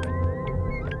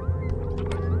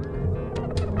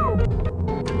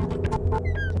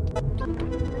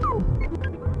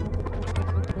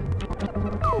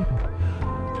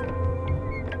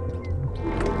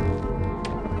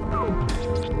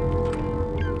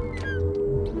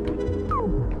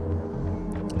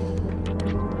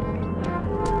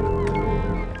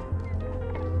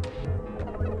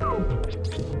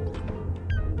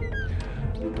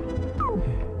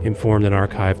 Informed and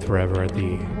archived forever at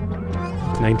the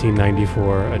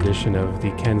 1994 edition of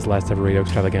the Ken's Last Ever Radio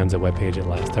Extravaganza webpage at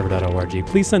lastever.org.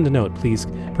 Please send a note. Please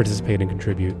participate and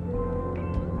contribute.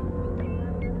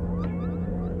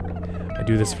 I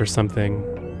do this for something.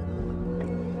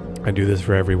 I do this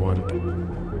for everyone.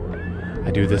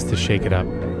 I do this to shake it up.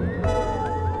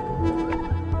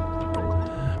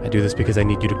 I do this because I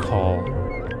need you to call.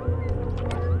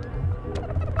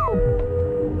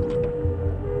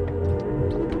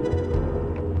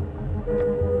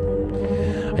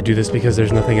 I do this because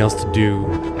there's nothing else to do.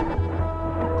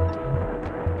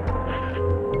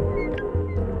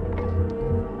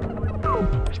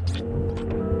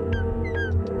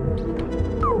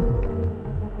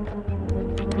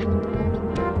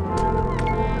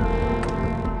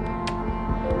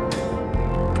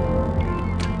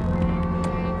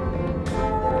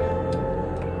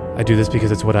 I do this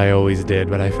because it's what I always did,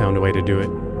 but I found a way to do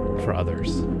it for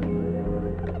others.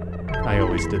 I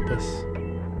always did this.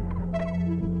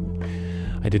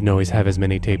 I didn't always have as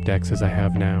many tape decks as I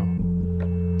have now.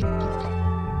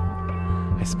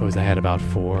 I suppose I had about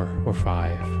 4 or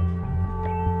 5.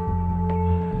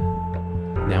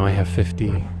 Now I have 50.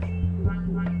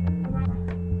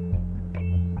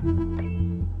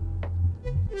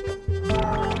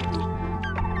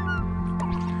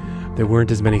 There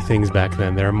weren't as many things back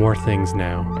then. There are more things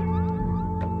now.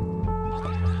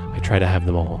 I try to have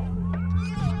them all.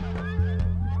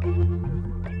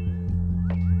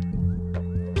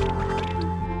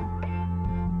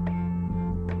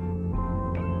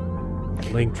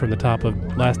 Linked from the top of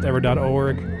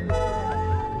lastever.org.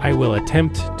 I will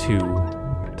attempt to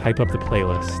type up the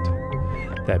playlist.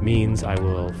 That means I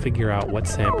will figure out what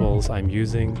samples I'm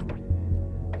using,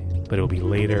 but it'll be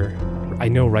later. I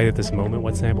know right at this moment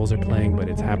what samples are playing, but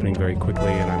it's happening very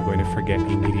quickly and I'm going to forget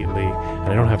immediately, and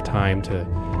I don't have time to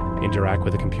interact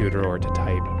with the computer or to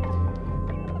type.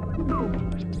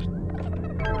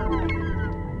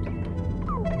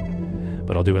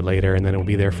 But I'll do it later, and then it'll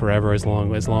be there forever, as long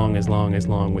with the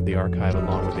archive,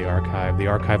 along with the archive. The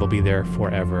archive will be there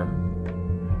forever.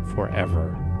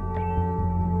 Forever.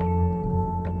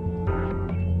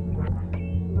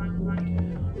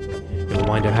 It will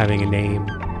wind up having a name.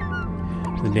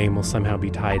 The name will somehow be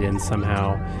tied in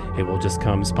somehow. It will just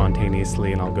come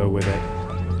spontaneously, and I'll go with it.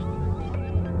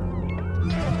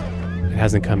 It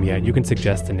hasn't come yet. You can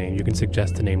suggest a name. You can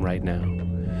suggest a name right now.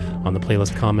 On the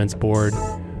playlist comments board,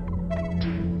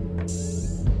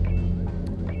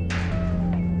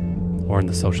 or on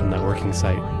the social networking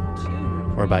site,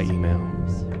 or by email,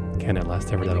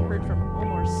 ken@lastever.org.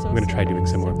 I'm going to try doing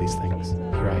some more of these things.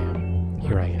 Here I am.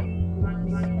 Here I am.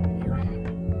 Here I am.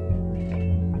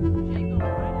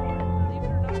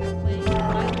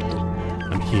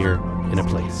 I'm here in a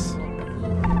place.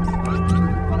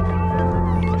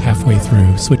 Halfway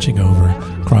through, switching over,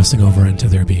 crossing over into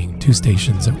there being 2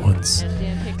 stations at once.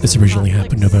 This originally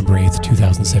happened November 8th,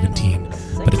 2017,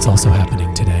 but it's also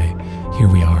happening today. Here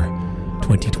we are.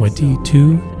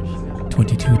 2022,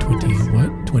 22, 20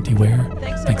 what? 20 where?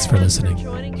 Thanks for listening.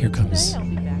 Here comes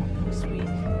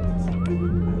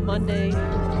Monday.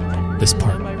 this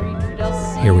part.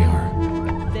 Here we are.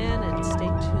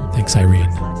 Thanks,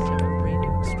 Irene.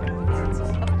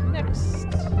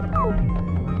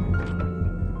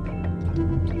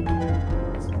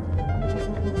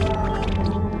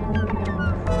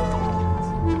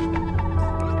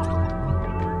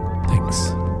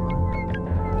 Thanks.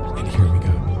 And here we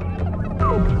go.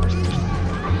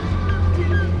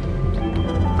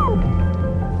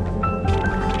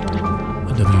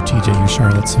 On WTJU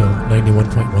Charlottesville,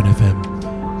 91.1 FM.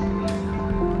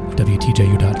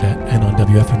 WTJU.net, and on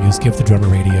WFMU's Give the Drummer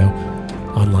Radio,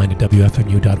 online at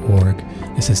WFMU.org.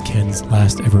 This is Ken's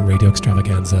last ever radio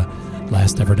extravaganza,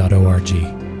 lastever.org.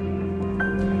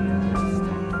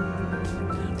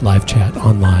 Live chat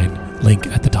online, link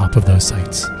at the top of those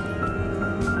sites.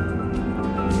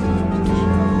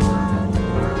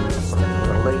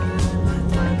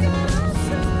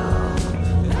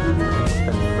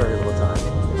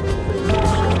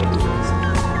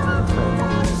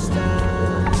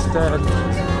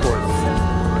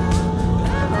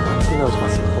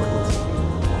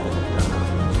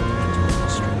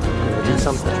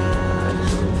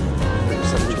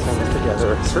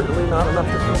 Certainly not enough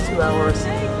to fill 2 hours,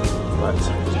 but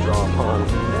draw upon,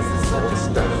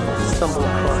 stumble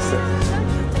across it,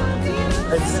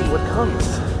 and see what comes,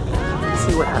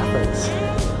 see what happens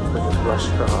with this rush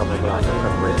job and lack of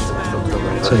preparation.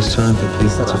 It takes time for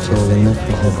people to fall in love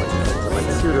with him. My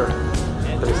computer,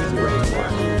 but it's too late to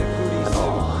work at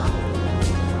all.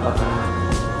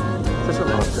 Such a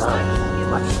long time,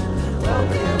 much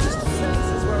longer than it used to be.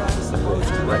 I've always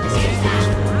been right in the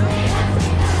station.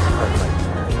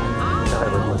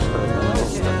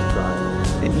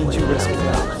 It means you risk it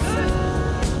out.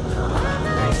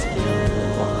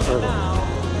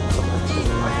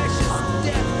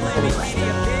 Anyway,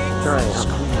 here I am.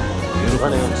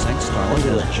 Beautiful sex star has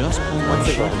just pulled out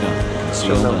a shotgun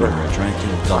concealed under her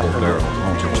attractive double-barreled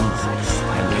multi-tool.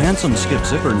 And handsome Skip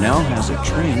Zipper now has it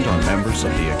trained on members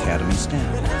of the Academy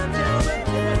staff.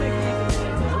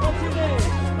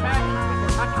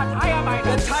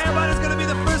 The tire run is going to be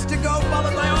the first to go,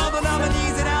 followed by all the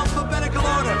nominees in alphabetical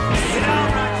order. Sit down,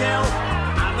 Raquel.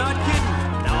 I'm not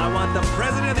kidding. Now I want the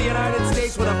President of the United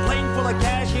States with a plane full of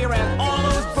cash here and all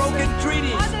those broken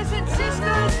treaties. Brothers and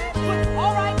sisters,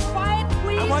 all right, quiet,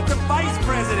 please. I want the Vice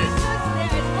President. There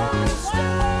is only one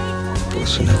way.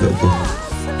 It's inevitable.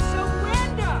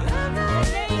 Surrender. The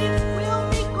natives will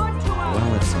be good to us.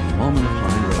 Well, it's a moment of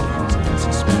high rose and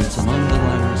suspense among the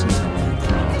riders until a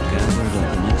crowd gathered at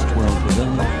the next World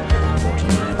Pavilion for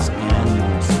tonight's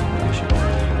annual celebration.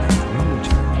 And we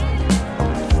return.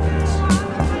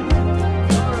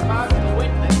 You're about to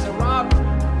witness a robbery.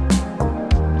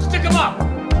 Stick 'em up!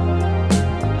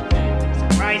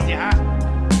 Surprised you, huh?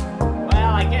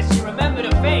 Well, I guess you remember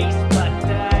the face, but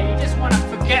you just want to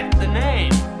forget the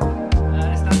name.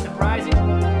 That's not surprising.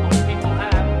 Most people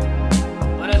have.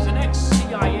 But as an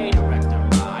ex-CIA director,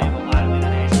 I have a lot of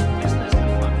international business to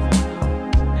front for now.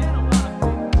 And a lot of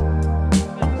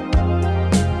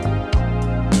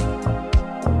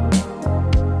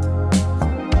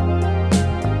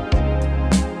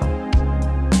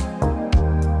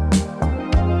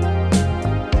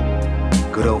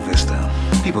Good old Vista.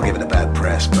 People give it a bad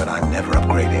press, but I'm never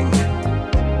upgrading.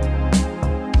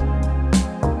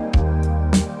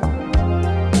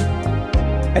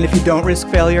 And if you don't risk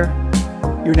failure,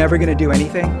 you're never going to do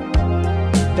anything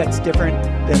that's different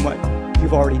than what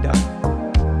you've already done.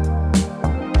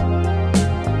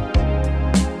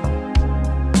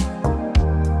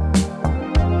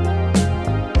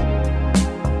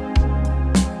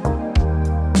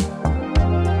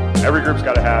 Every group's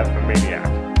got to have a maniac.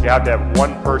 You have to have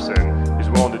one person who's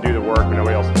willing to do the work, but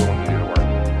nobody else is willing to do the work.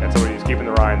 And somebody who's keeping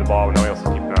their eye on the ball, but nobody else is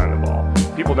keeping their eye on the ball.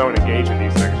 People don't engage in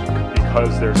these things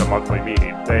because there's a monthly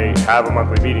meeting. They have a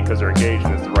monthly meeting because they're engaged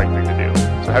and it's the right thing to do.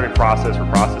 So having process for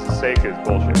process's sake is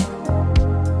bullshit.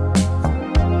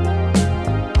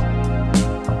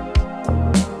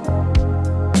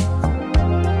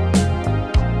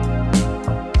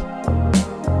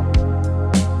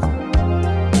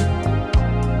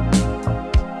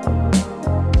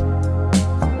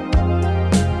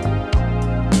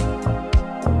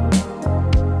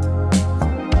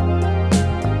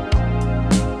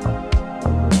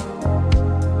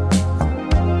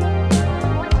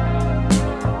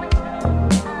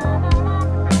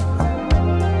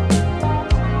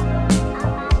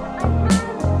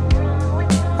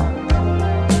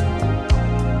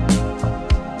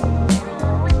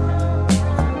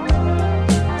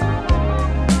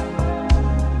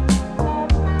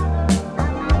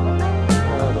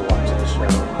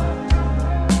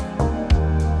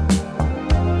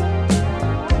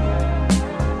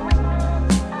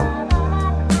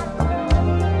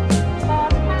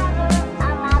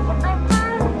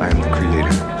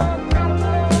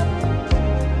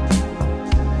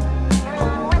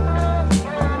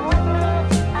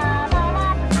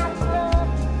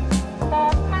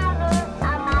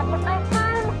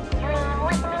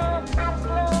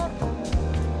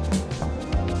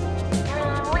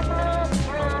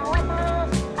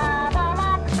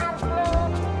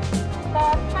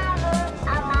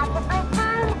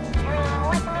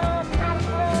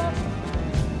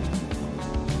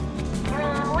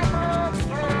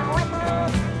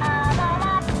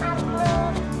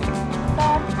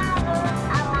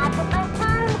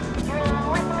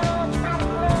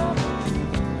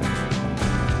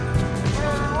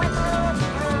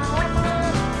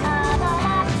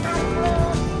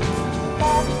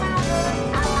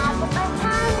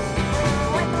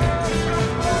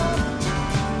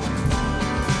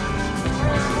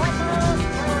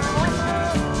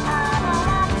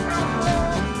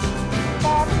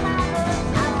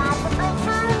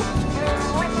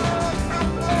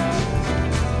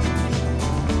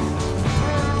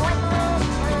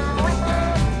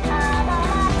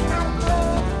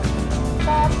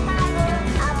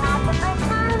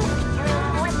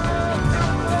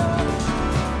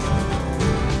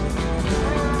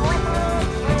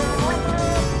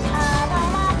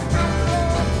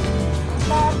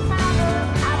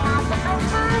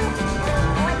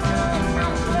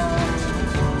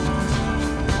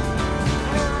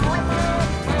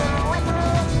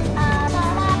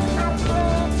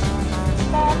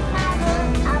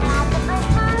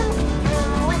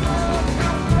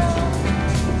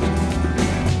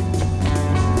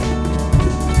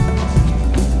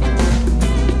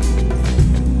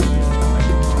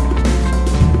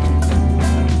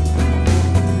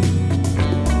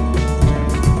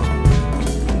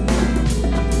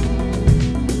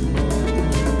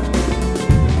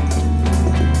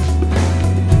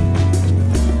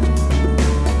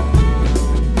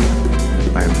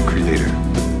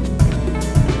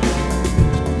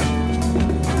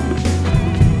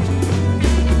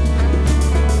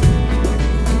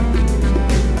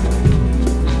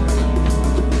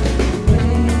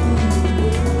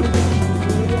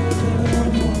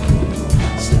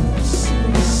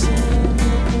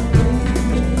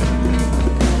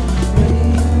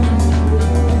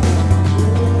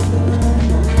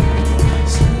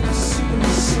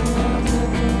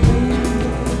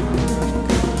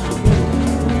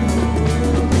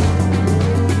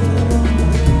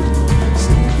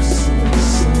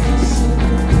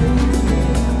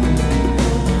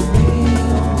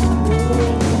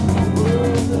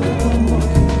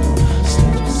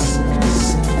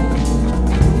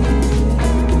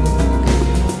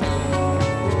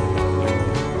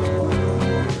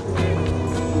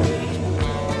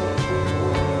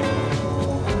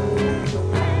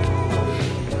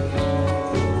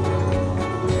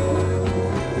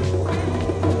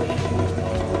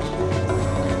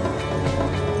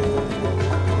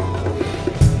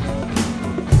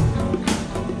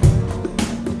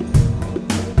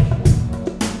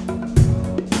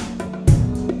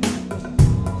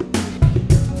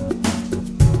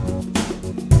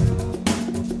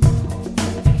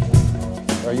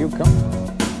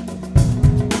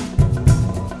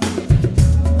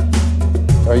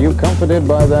 comforted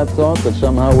by that thought that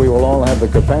somehow we will all have the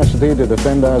capacity to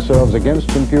defend ourselves against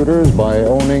computers by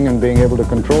owning and being able to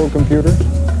control computers?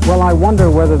 Well, I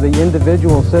wonder whether the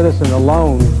individual citizen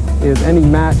alone is any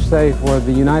match, say, for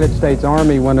the United States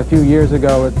Army when a few years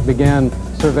ago it began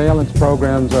surveillance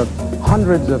programs of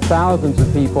hundreds of thousands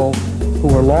of people who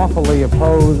were lawfully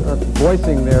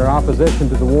voicing their opposition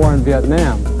to the war in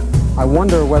Vietnam. I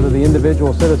wonder whether the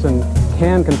individual citizen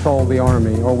can control the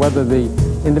Army, or whether the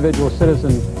individual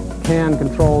citizen can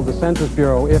control the Census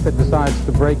Bureau if it decides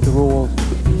to break the rules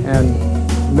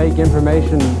and make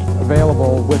information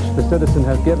available which the citizen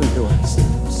has given to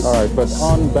it. All right, but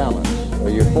on balance, are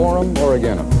you for them or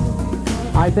against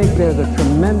them? I think there's a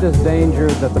tremendous danger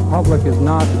that the public is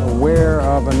not aware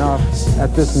of enough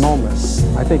at this moment.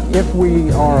 I think if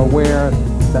we are aware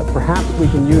that perhaps we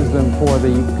can use them for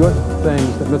the good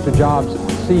things that Mr. Jobs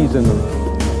sees in them.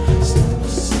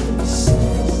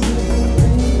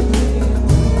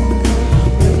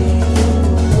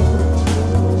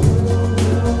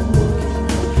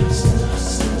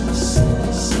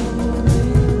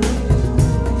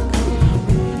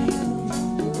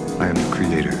 I am the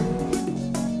creator.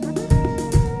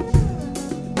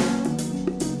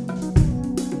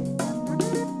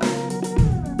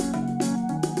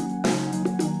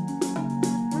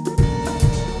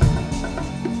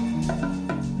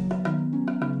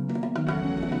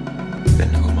 Then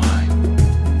who am I?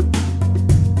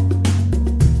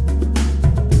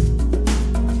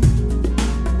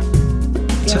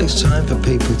 It takes time for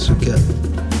people to get,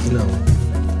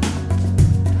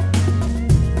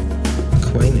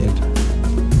 acquainted.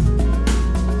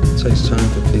 It takes time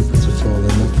for people to fall in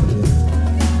love with you.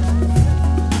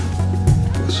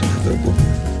 What's inevitable?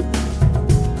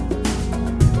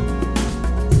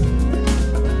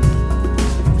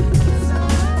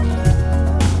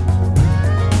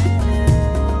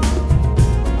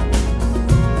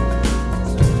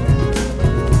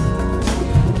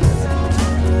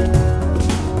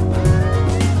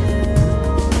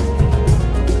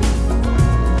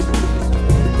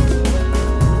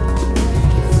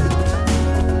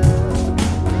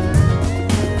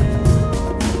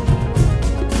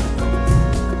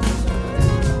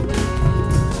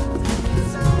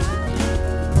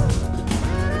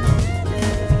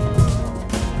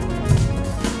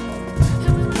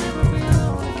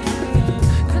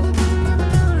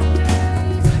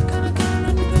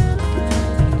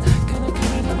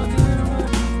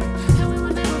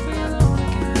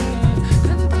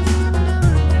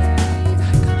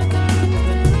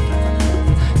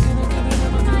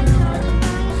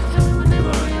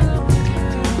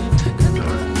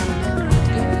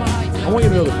 I want you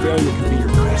to know that failure can be your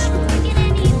best friend.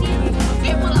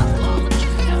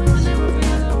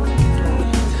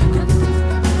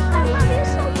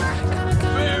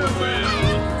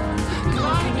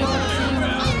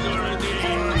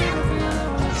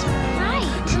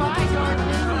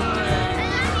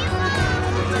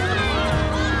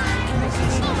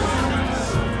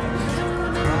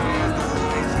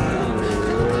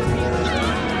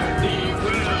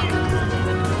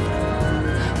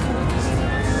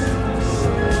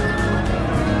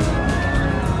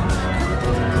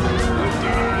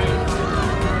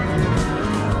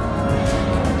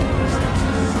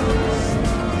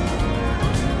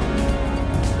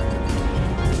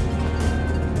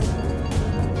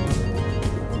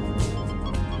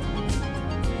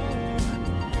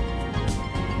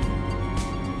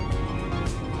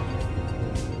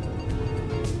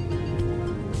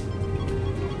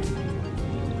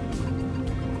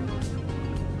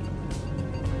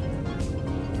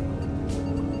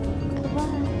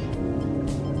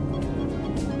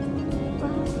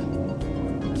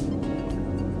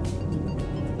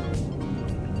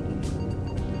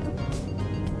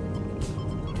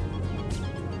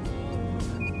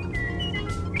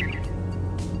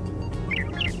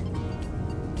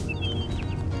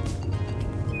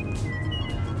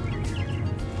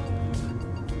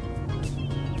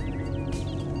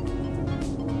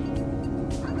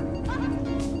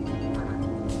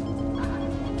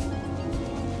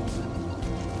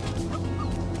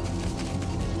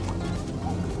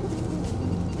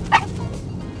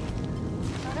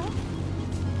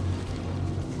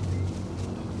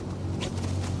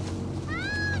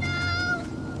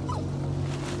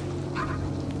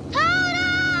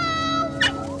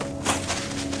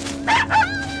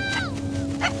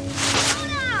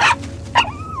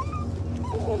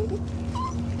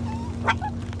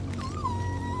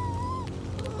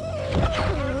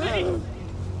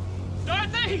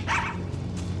 Dorothy!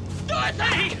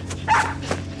 Dorothy!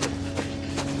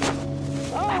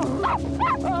 Oh,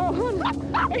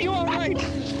 are you all right?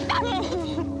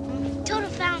 Oh. Toto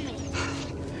found me.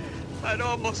 I'd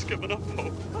almost given up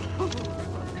hope.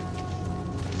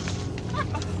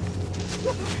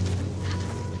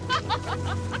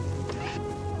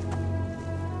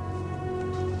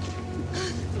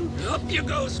 Up you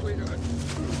go, sweetheart.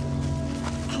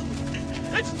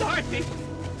 It's Dorothy.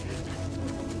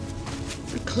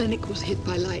 The clinic was hit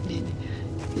by lightning.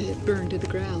 It burned to the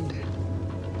ground.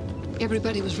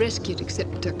 Everybody was rescued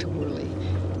except Dr. Worley.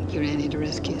 He ran in to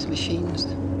rescue his machines.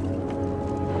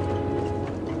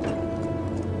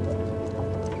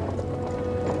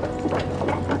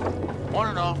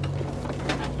 Morning, all.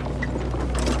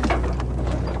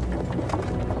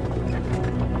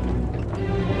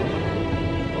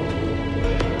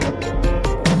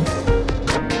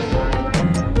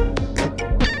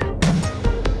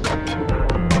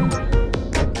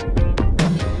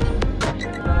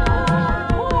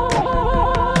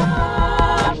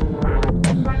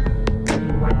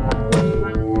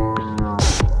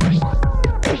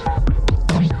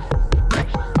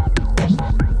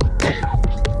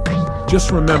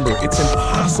 Just remember, it's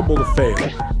impossible to fail.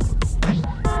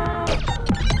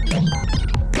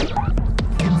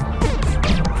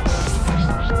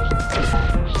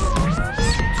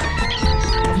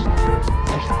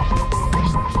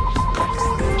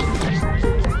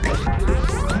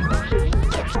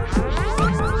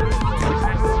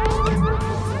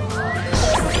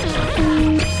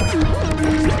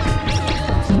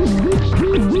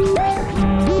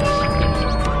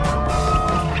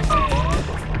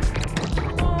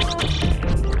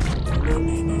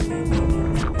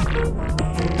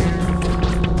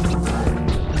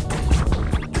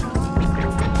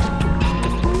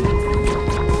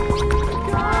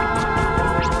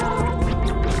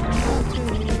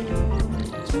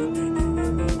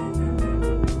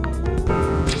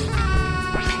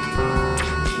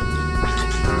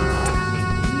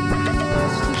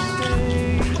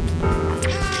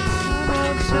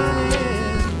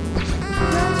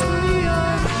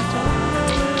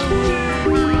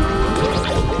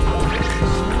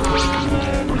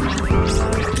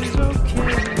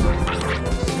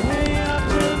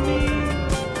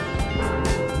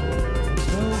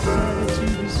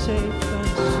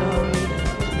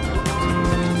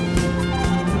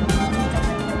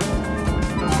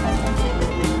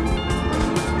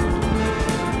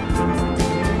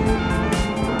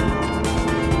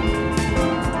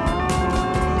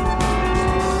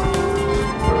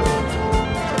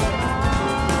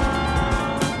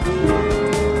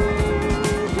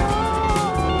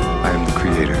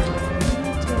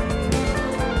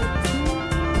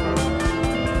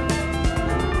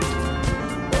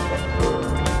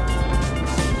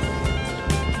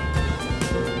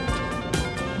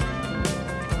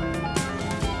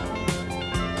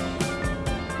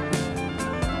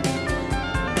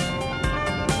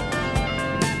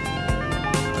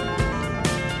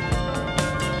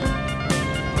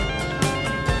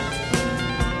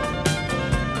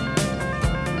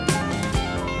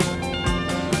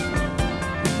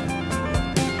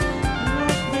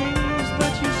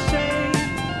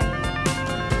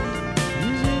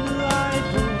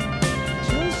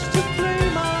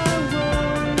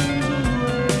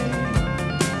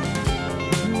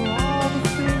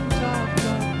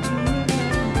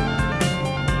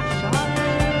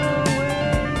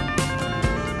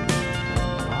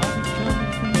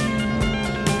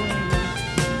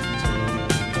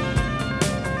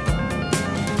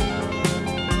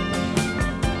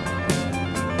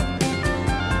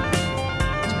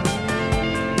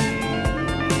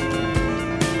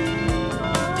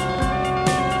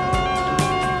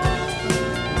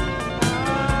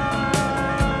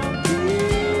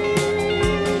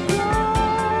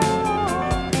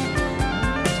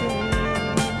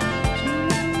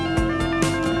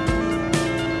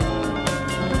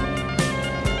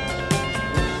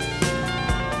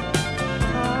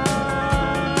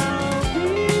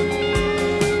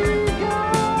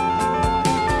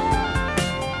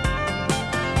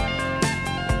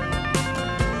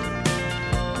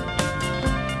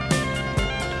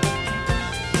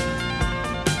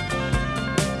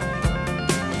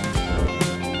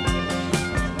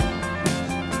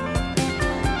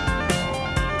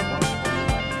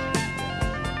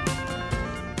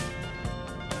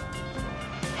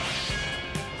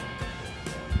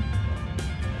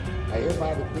 I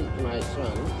hereby bequeath to my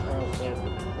son, Charles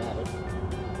Sanford Babbitt,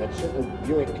 that certain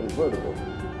Buick convertible,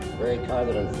 the very car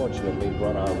that unfortunately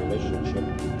brought our relationship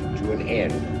to an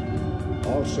end.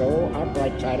 Also,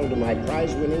 outright title to my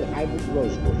prize-winning hybrid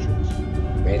rose bushes.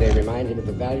 May they remind him of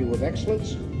the value of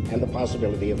excellence and the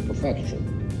possibility of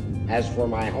perfection. As for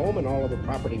my home and all other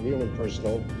property, real and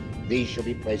personal, these shall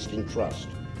be placed in trust.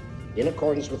 in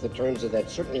accordance with the terms of that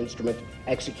certain instrument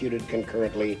executed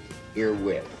concurrently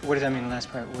herewith. What does that mean, the last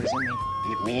part? What does it mean?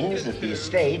 It means that the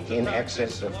estate, in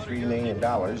excess of $3 million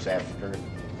after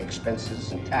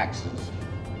expenses and taxes,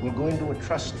 will go into a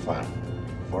trust fund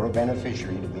for a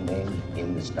beneficiary to be named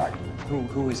in this document.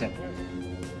 Who is it?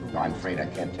 No, I'm afraid I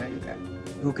can't tell you that.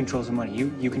 Who controls the money?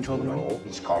 You control the money? No,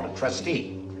 he's called a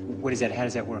trustee. What is that? How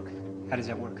does that work? How does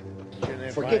that work?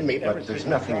 Forgive me, but there's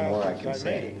nothing more I can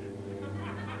say.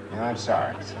 No, I'm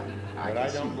sorry. But I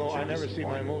don't go, I never see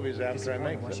my movies after I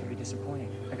make them. Why should it be disappointing?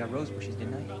 I got rose bushes,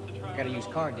 didn't I? Got a used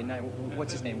car, didn't I?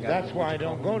 What's his name? That's why I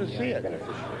don't go to see it.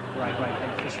 Right,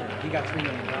 beneficiary. He got $3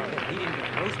 million. He didn't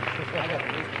get rose bushes. I got the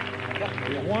rose bushes.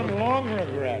 There's one long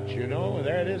regret, you know.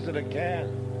 There it is in a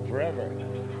can, forever.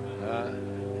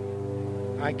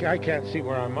 I can't see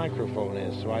where our microphone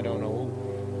is, so I don't know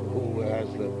who has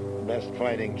the best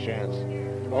fighting chance.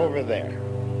 Over there.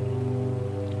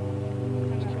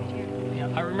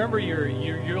 I remember your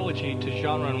eulogy to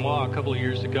Jean Renoir a couple of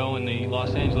years ago in the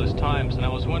Los Angeles Times, and I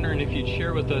was wondering if you'd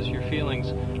share with us your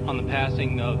feelings on the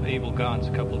passing of Abel Gance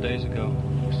a couple of days ago.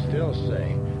 Still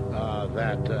say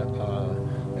that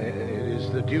it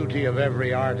is the duty of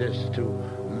every artist to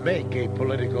make a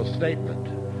political statement.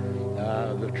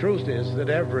 The truth is that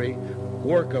every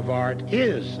work of art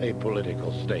is a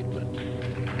political statement.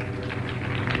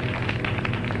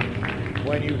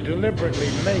 When you deliberately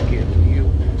make it,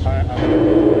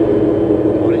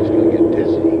 Monty's going to get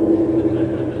dizzy.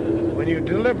 When you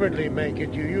deliberately make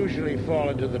it, you usually fall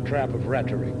into the trap of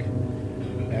rhetoric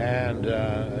and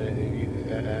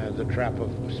the trap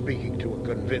of speaking to a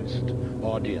convinced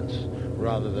audience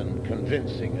rather than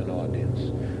convincing an audience.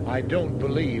 I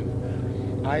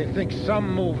think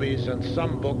some movies and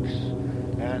some books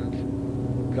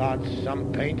and, God,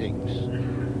 some paintings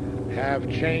have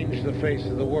changed the face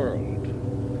of the world.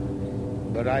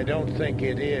 But I don't think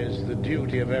it is the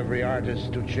duty of every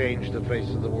artist to change the face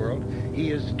of the world. He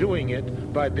is doing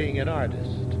it by being an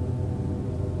artist.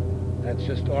 That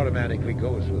just automatically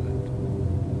goes with it.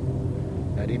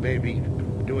 And he may be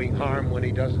doing harm when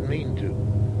he doesn't mean to.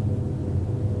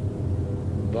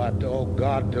 But, oh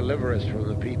God, deliver us from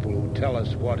the people who tell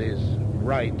us what is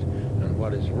right and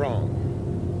what is wrong,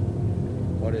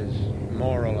 what is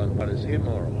moral and what is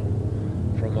immoral.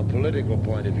 From a political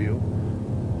point of view,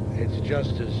 it's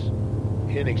just as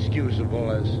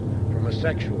inexcusable as from a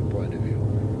sexual point of view,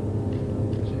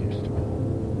 it seems to me.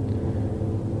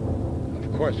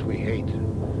 Of course we hate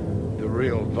the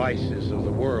real vices of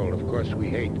the world. Of course we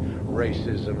hate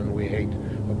racism and we hate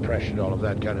oppression, all of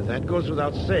that kind of thing. That goes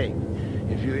without saying.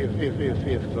 If you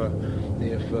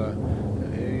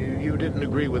didn't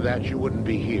agree with that, you wouldn't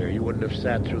be here. You wouldn't have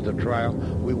sat through the trial.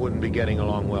 We wouldn't be getting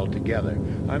along well together.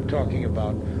 I'm talking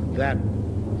about that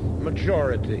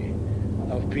majority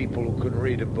of people who can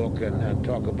read a book and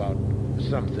talk about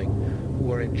something,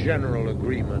 who are in general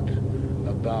agreement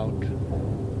about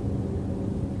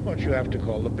what you have to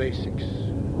call the basics,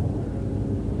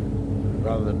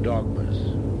 rather than dogmas.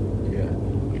 Yeah.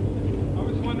 I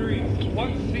was wondering,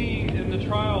 what scene in the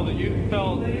trial that you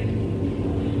felt...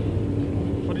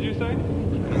 What did you say?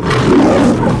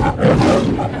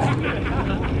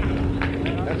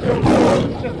 That's so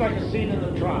cool. It's just like a scene in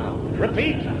the trial.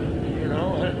 Repeat! You know,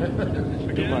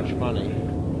 too much money.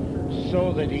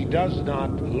 So that he does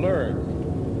not learn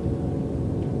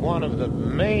one of the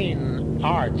main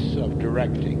arts of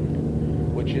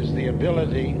directing, which is the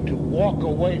ability to walk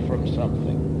away from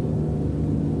something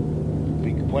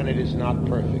when it is not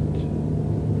perfect.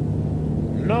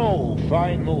 No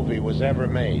fine movie was ever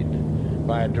made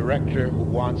by a director who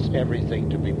wants everything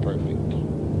to be perfect.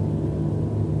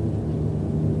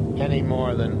 Any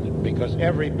more than, because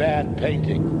every bad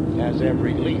painting has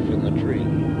every leaf in the tree.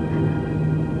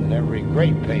 And every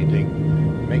great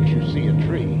painting makes you see a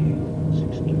tree.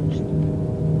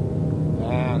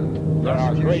 And there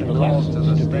are great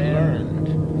lessons to be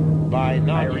learned by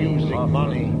not using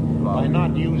money, by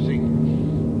not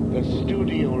using the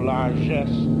studio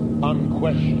largesse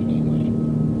unquestioningly.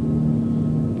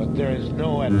 But there is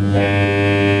no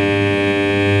advantage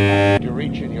to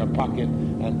reach in your pocket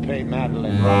and pay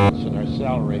Madeleine Robinson her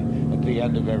salary at the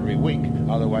end of every week,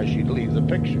 otherwise she'd leave the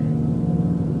picture,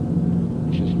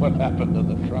 which is what happened in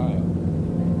the trial.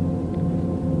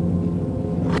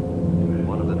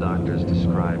 One of the doctors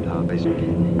described how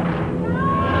basically...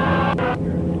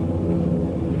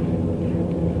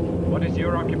 What is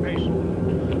your occupation?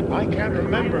 I can't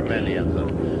remember many of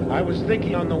them. I was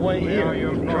thinking on the way here,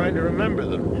 trying to remember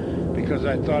them, because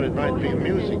I thought it might be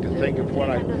amusing to think of what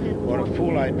a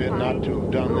fool I'd been not to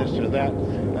have done this or that,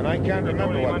 and I can't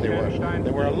remember what they were.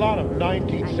 There were a lot of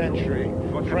 19th century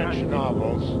French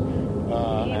novels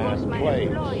and plays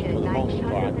for the most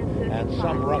part, and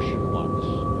some Russian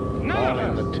ones, all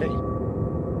in the tape.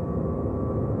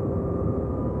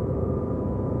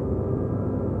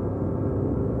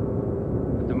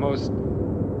 The most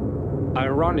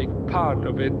ironic part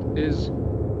of it is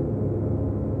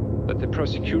that the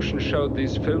prosecution showed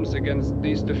these films against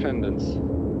these defendants.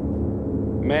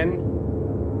 Men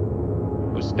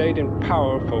who stayed in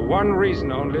power for one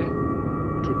reason only,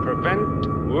 to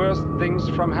prevent worse things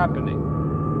from happening.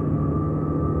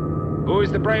 Who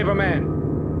is the braver man?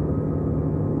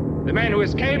 The man who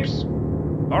escapes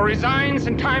or resigns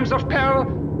in times of peril?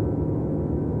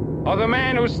 Or the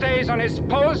man who stays on his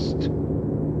post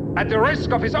at the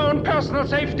risk of his own personal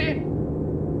safety?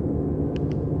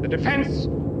 The defense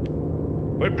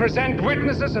will present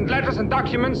witnesses and letters and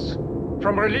documents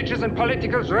from religious and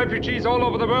political refugees all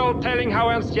over the world telling how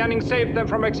Ernst Janning saved them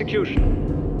from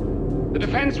execution. The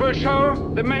defense will show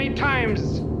the many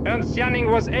times Ernst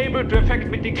Janning was able to effect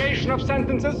mitigation of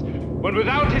sentences when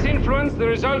without his influence the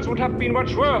results would have been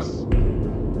much worse.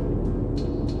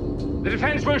 The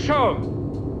defense will show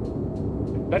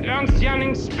that Ernst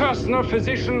Janning's personal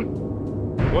physician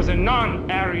was a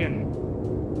non-Aryan,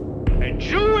 a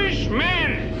Jewish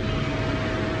man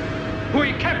who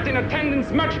he kept in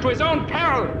attendance much to his own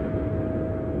peril.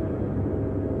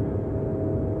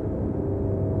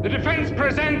 The defense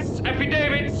presents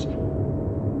affidavits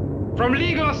from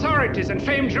legal authorities and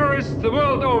famed jurists the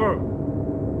world over,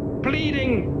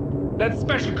 pleading that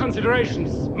special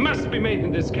considerations must be made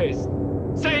in this case,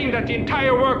 saying that the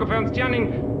entire work of Ernst Janning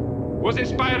was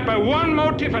inspired by one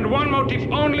motive and one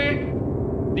motive only,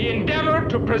 the endeavor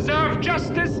to preserve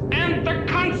justice and the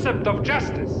concept of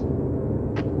justice.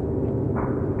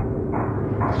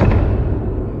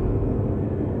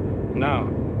 Now,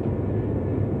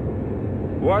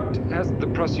 what has the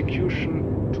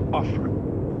prosecution to offer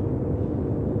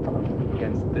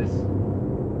against this?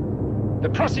 The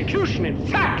prosecution, in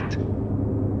fact,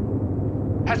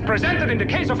 has presented in the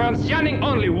case of Ernst Janning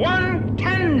only one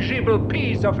tangible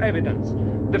piece of evidence.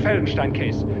 The Feldenstein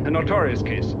case, a notorious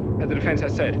case, as the defense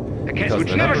has said. A case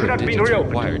which never should have been reopened.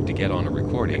 Required to get on a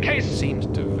recording. A case seems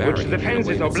to vary which the defense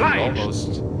is obliged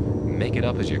almost make it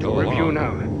up as you go review along.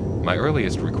 now. My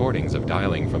earliest recordings of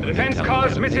dialing from The defense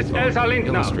calls Mrs. Elsa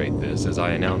Lindner. Illustrate this as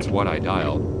I announce what I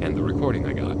dial and the recording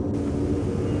I got.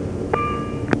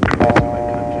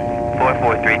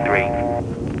 4433.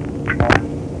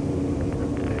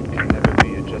 There can never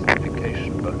be a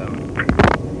justification for them.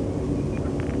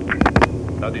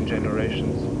 Not in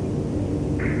generations.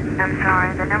 I'm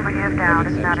sorry, the number you have dialed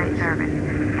is not in service.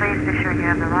 Please be sure you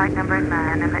have the right number in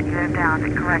mind and that you have dialed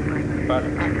it correctly.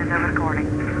 Enter the recording.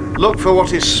 Look for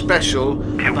what is special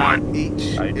about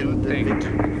each individual.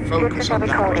 Focus on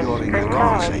that during the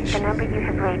conversation. The number you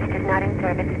have reached is not in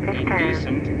service at this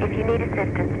time. If you need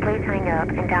assistance, please hang up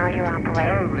and dial your operator.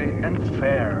 Terribly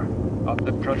unfair of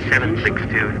the prosecution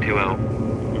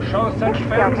 76220. to show such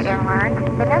Delta films. Airlines,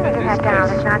 the number you have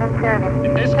dialed is not in service.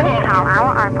 this Please call, call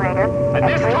our operator at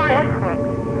this time,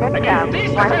 against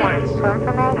these 346-6011 defendants, for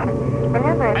information. The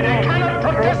number is and I cannot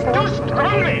protest too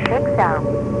strongly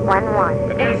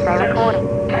 6011. Please stay recording.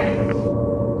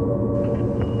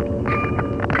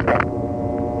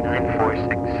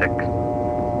 9466.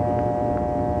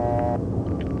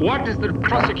 what is the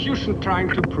prosecution trying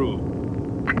to prove?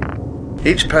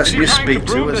 Each person you Is it trying speak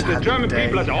to prove to has that the had a German day.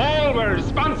 people as all were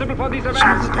responsible for these events?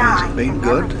 Some days have been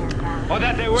good, Or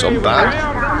that they were some even aware of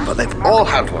bad, them? but they've all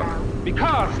had one.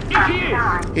 Because if he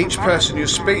is, Each person you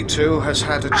speak to has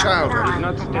had a childhood.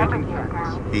 not stating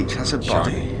facts. Each has a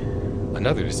body.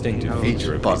 Another distinctive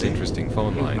feature of these interesting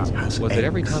phone lines was that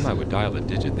every time I would dial a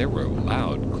digit, there were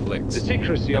loud clicks. The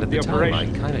secrecy And of at the the time, I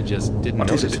operation. kind of just didn't What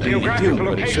is notice it? it. The geographical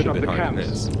But it should location have of been the hard to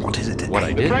camps. miss. What is it? What I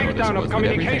The did notice breakdown of was that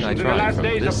everything I communications in the tried last from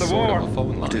days this of the sort war. of a phone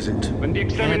line. What is it? When the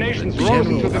exterminations And rose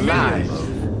the into the alive.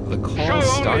 millions, The show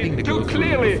calls starting only to go too through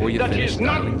clearly before you that he finish is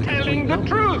dialing not the telling complete the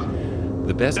number. truth.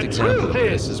 The best The example of truth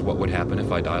this is what would happen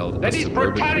if I dialed that a these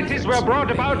suburban brutalities prefix, were brought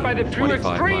about by the few 25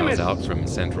 miles extremists. out from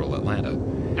central Atlanta. The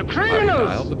I would criminals.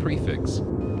 dial the prefix.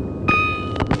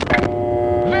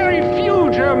 Very few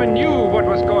German knew what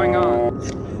was going on.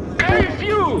 Very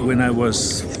few. When I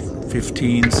was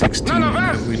 15, 16, None of when I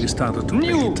us really started to play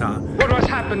knew guitar, what was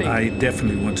happening. I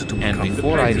definitely wanted to become And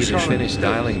before I'd even musician. finished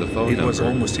dialing the phone It was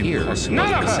number, almost here impossible. was the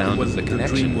None of us. sound of the dream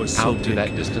connection was so out to big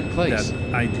that distant place.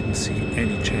 that I didn't see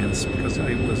any chance because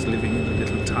I was living in a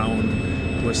little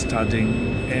town, was studying,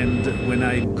 and when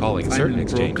I Calling certain finally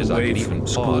broke exchanges, I away could even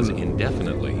from pause school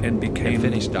indefinitely and became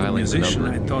finished a dialing the musician,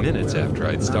 number I thought, minutes well, after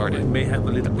I'd now started, I may have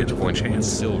a little at bit which of a point it would chance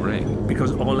still ring.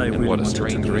 because all I And really what a wanted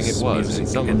strange to do ring is it was in music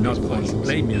some of and these not only places.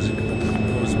 play music but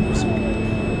compose music.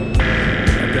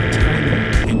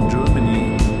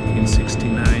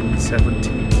 70,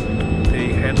 they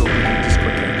had already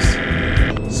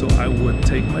discotheques. So I would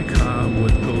take my car,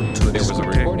 would go to a There was a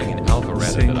discotheque, recording in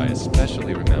Alpharetta that I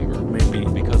especially remember, maybe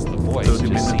because the voice 30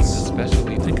 just seemed minutes.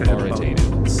 especially I think I had authoritative.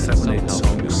 about 7-8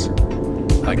 songs.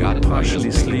 I got it by partially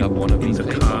just picking sleep up one of in these the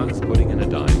payphones, car putting in a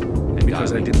dime, and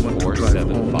because I dialing didn't want to drive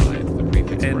home. 475, the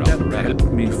prefix And for that Alpharetta,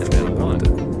 helped me and for then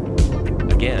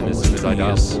 1. Again, as soon as I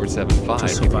dialed 475,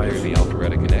 you could hear the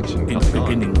Alpharetta connection coming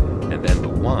on, and then the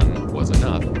 1 was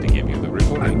enough to give you the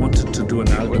recording. I wanted to do an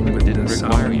album with didn't the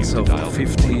require you sounds to of the dial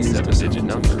 50s, the 7-digit sounds of the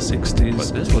number, 60s, but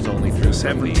this was only through the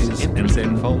 70s, and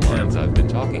then phone lines I've been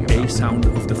talking about. a sound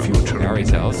of the future. Harry's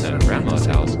house and Grandma's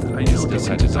house, I you know the still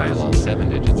had to dial all 7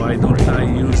 digits. Why don't I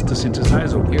use the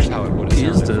synthesizer? Here's how it would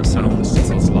have Is the sound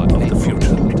of the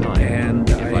future. And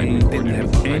I didn't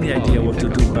have any idea what to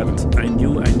do, but I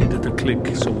knew I needed a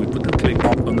click, so we put a click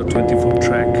on the 24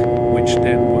 track, which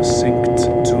then was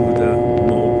synced to the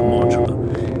Moog modular.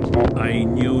 I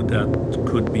knew that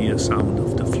could be a sound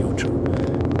of the future,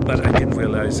 but I didn't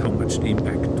realize how much the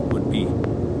impact would be.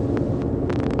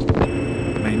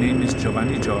 My name is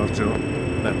Giovanni Giorgio,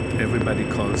 but everybody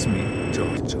calls me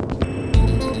Giorgio.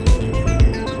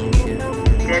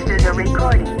 This is a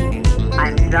recording.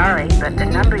 I'm sorry, but the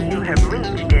number you have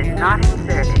reached is not in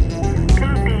service.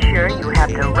 Please be sure you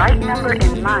have the right number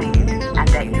in mind and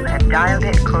that you have dialed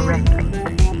it correctly.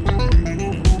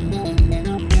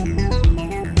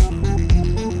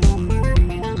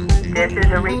 This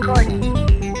is a recording.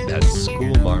 That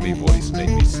school marmy voice made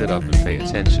me sit up and pay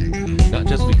attention, not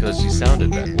just because she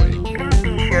sounded that way. Please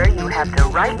be sure you have the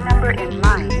right number in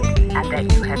mind and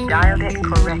that you have dialed it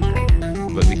correctly.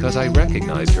 But because I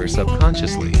recognized her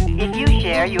subconsciously. If you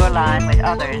share your line with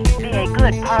others, be a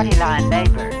good party line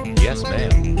neighbor. Yes,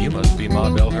 ma'am. You must be Ma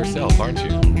Belle herself, aren't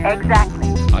you?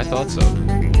 Exactly. I thought so.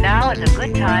 Now is a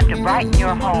good time to brighten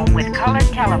your home with colored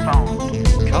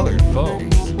telephones. Colored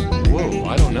phones? Whoa,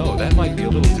 I don't know. That might be a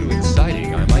little too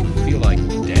exciting. I might feel like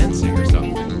dancing or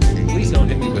something. Please don't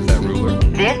hit me with that ruler.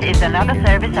 This is another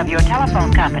service of your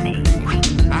telephone company.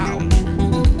 Ow!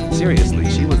 Seriously,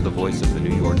 she was the voice of the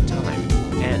New York Times,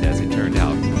 and as it turned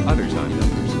out, other time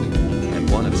numbers, and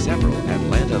one of several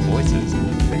Atlanta voices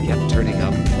that kept turning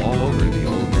up all over the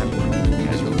old network,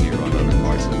 as you'll hear on other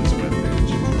parts of this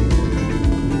webpage.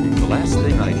 The last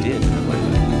thing I did in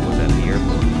Atlanta was at the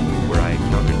airport, where I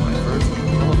encountered my first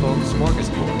telephone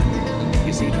smorgasbord.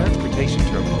 You see, transportation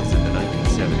terminals in the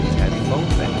 1970s had phone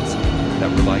banks that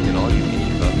were like an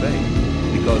all-you-can-eat buffet,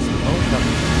 because the phone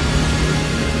companies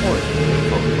import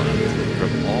phone lines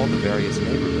from all the various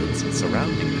neighborhoods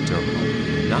surrounding the terminal,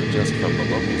 not just from the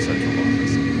local central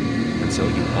office. And so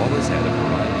you always had a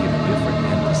variety of different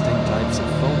and distinct types of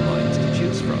phone lines to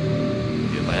choose from.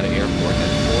 The Atlanta airport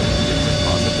had 4 different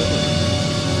possibilities.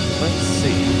 Let's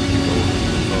see, you go over to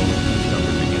the phone whose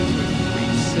number begins with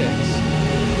 36,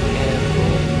 and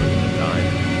roll with the dime,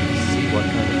 see what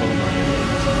kind of phone line it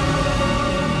is.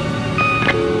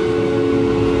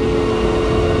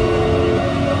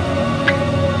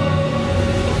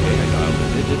 Okay, I dialed the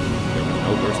digit. There was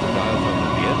no burst of dial tone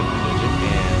at the end of the digit,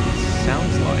 and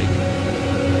sounds like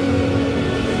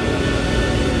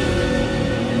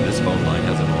this phone line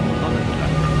has a normal color in the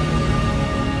background.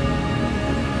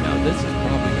 Now this is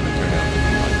probably going to turn out to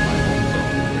be like my home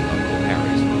phone, Uncle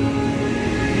Harry's phone.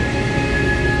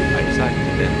 I decided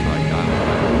to then try dialing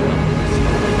my own number,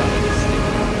 spoke about it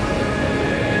distinctly.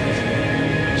 And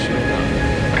sure enough.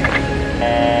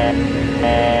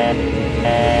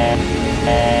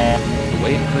 The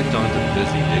way it clicked onto the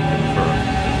busy did confirm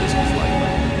that this was like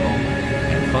my home phone.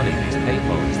 And funny, these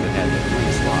payphones that had the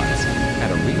 3 slots had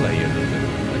a relay in them that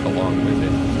would click along with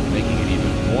it, making it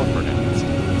even more pronounced.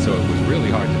 So it was really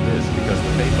hard to miss because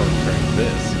the payphone turned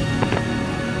this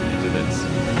into this.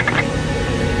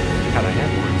 Had I had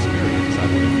more experience, I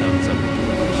would have found something to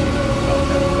appreciate about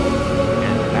that phone.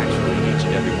 And actually, each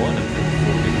and every one of them,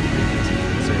 for the convenience and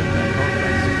concern of that phone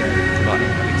price, but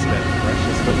having spent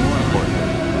precious, but more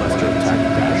importantly, Lester attacked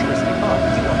Dasher.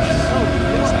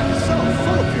 So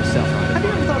full of yourself. Have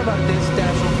you ever thought about this,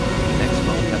 Dasher? The next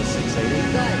phone had a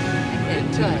 688. It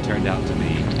too turned out to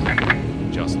be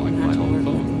just like my home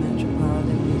phone.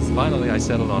 Finally, I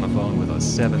settled on a phone with a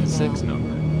 76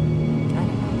 number.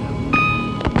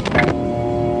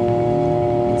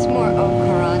 It's more au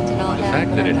courant and all The that.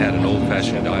 fact that it had an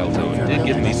old-fashioned dial tone did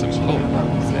give me some hope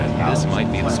that this might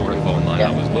be the sort of phone line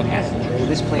I was looking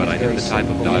for. But I knew the type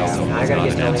of dial tone was not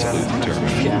an absolute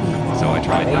determinant. So I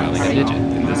tried dialing a digit,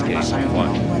 in this case,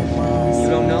 1. You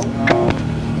don't know?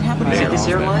 Is it this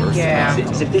airline? Yeah.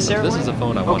 Is it this airline? This is a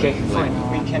phone I wanted to play. Fine.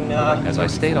 We can, As I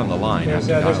stayed on the line after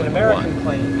there's an dialing American 1,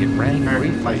 plane. it rang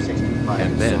briefly,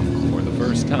 and then, for the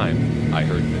first time I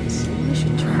heard this. Excuse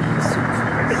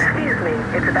me,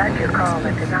 it's about your call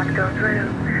that did not go through.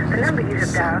 The number you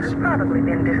have dialed has probably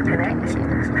been disconnected.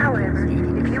 However,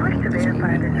 if you wish to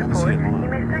verify this report, you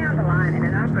may stay on the line and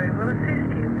an operator will assist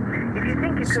you. If you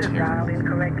think you could have dialed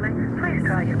incorrectly, please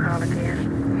try your call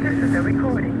again. This is a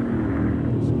recording.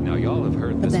 Now y'all have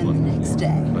heard this one before,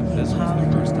 but this was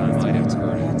the first time I'd ever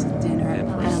heard it. And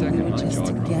for a second my jaw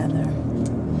dropped.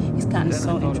 He's gotten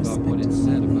so introspective.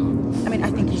 I mean,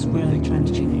 I think he's really trying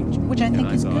to change, which I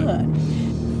think is good.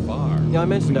 Yeah, I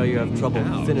mentioned how you have trouble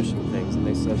finishing things, and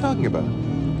they said... What are you talking about? I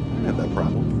don't have that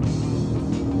problem.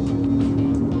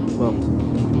 Well,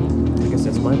 I guess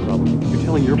that's my problem. You're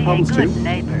telling your problems too?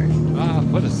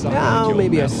 Put a sucker Oh,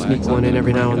 maybe I sneak one in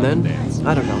every now and then.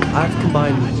 I don't know. I've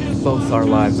combined both our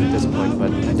lives at this point,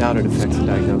 but I doubt it affects the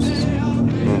diagnosis.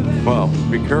 Well,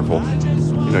 be careful.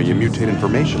 You know, you mutate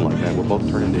information like that, we'll both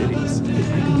turn into idiots. I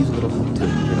could use a little help too,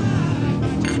 you know.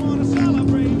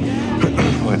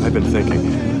 I've been thinking.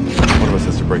 One of us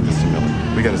has to break this to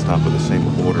Millie. We gotta stop with the same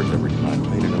orders every time.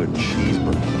 I need another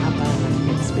cheeseburger.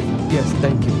 Yes,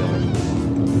 thank you,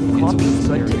 Millie. Coffee's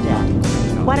good to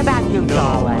death. What about you,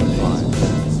 darling?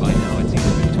 By now it's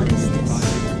either been turned into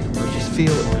I just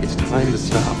feel it's time to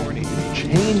stop.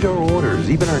 Change our orders,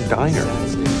 even our diner.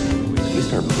 At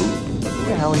least our food. What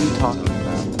the hell are you talking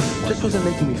about? Just wasn't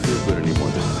making me feel good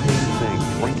anymore. The same thing.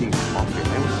 Drinking coffee. I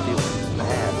always feel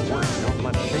bad. You know, if I'm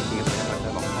not shaking, it's like I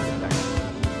have a heart attack.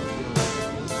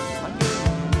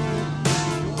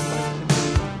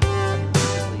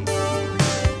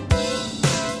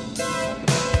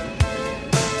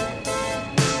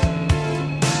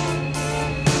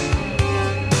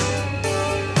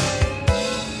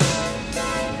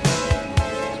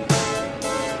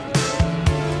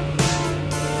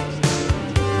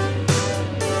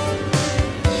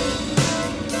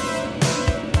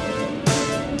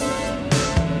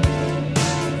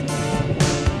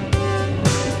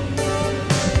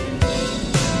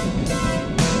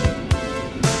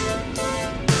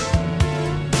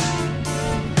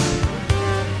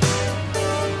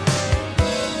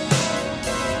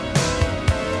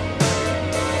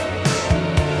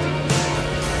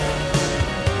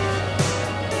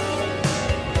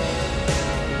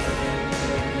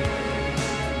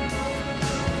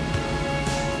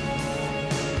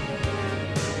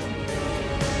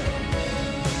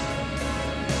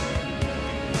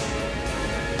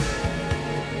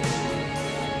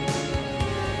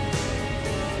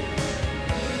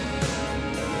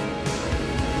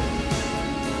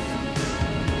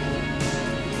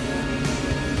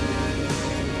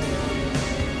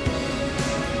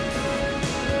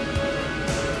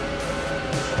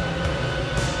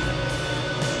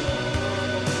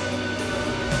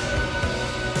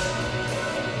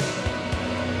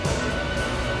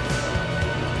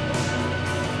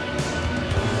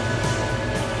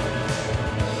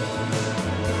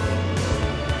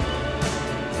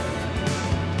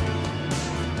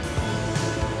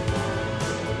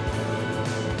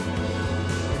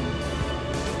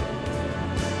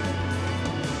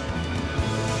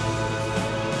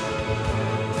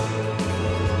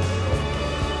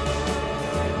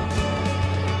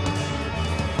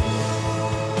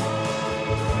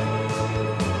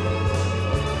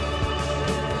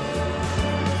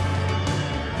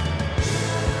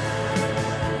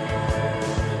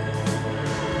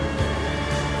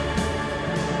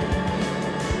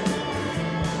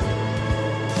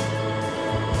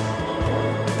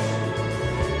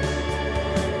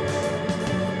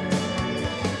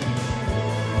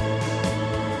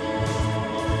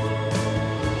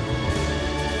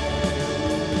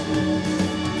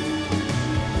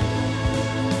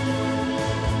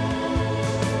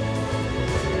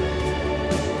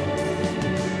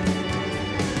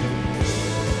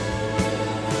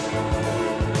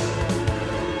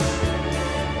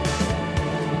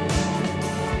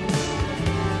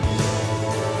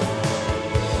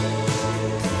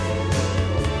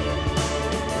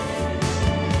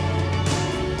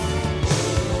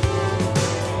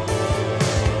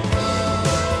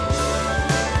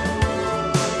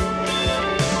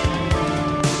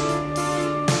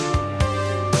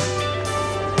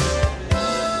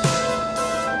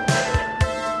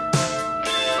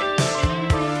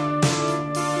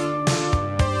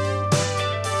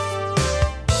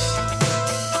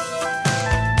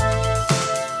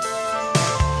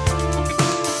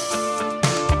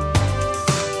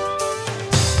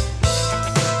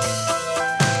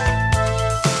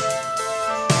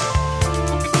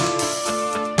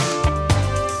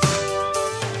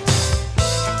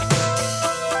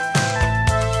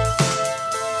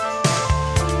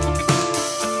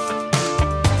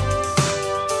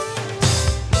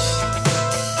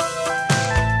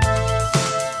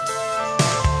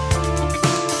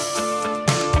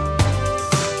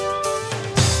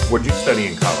 What'd you study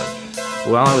in college?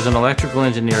 Well, I was an electrical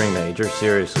engineering major,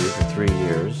 seriously, for 3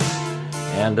 years.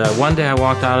 And one day I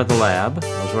walked out of the lab.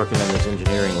 I was working in this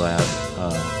engineering lab,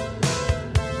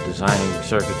 designing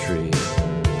circuitry.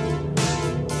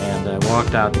 And I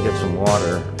walked out to get some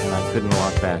water, and I couldn't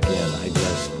walk back in. I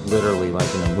just, literally, like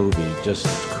in a movie, just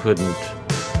couldn't.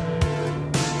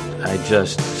 I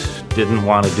just didn't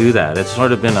want to do that. It's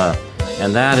sort of been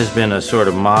and that has been a sort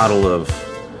of model of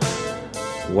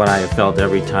what I have felt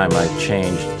every time I've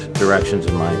changed directions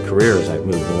in my career as I've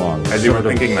moved along. As you were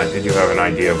thinking that, did you have an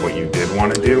idea of what you did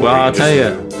want to do? Well, I'll tell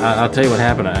you what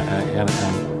happened.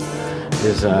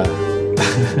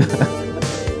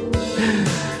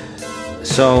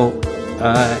 So,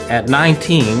 at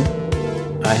 19,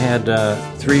 I had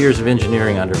 3 years of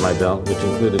engineering under my belt, which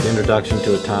included introduction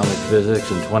to atomic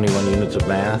physics and 21 units of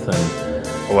math, and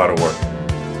a lot of work.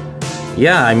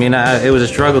 Yeah, I mean, it was a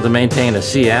struggle to maintain a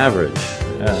C average,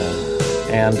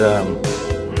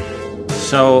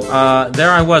 So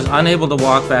there I was, unable to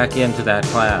walk back into that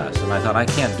class, and I thought, I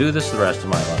can't do this the rest of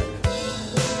my life.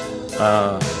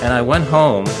 And I went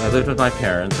home, I lived with my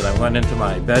parents, and I went into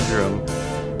my bedroom,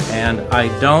 and I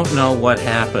don't know what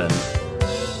happened,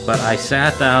 but I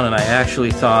sat down and I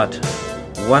actually thought,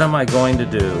 what am I going to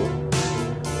do?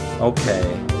 Okay.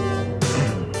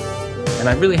 And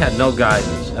I really had no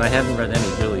guidance, and I hadn't read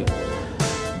any really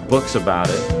books about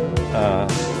it.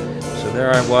 So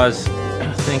there I was,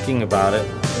 thinking about it,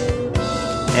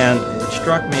 and it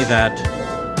struck me that,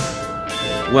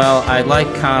 well, I like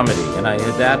comedy, and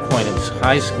at that point in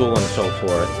high school and so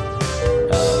forth,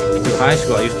 through high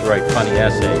school I used to write funny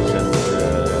essays, and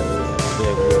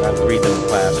I would read them in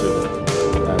class. It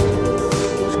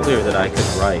was clear that I could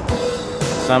write to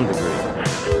some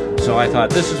degree. So I thought,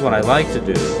 this is what I like to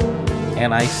do,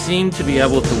 and I seemed to be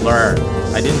able to learn.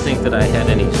 I didn't think that I had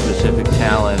any specific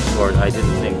talent, or I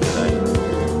didn't think that I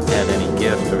had any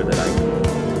gift, or that I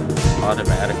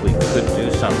automatically could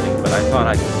do something, but I thought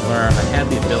I could learn. I had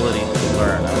the ability to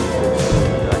learn. I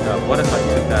thought, what if I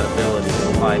took that ability and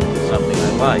applied it to something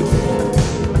I liked?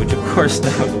 Which, of course,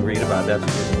 now you read about, that's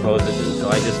what you're supposed to do. So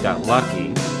I just got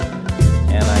lucky,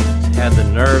 and I had the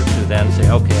nerve to then say,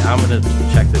 okay, I'm going to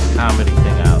check this comedy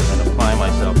thing out and apply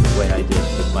myself the way I did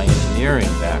with my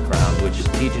engineering background, which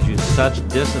teaches you such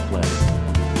discipline,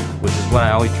 which is what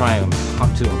I always try to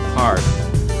impart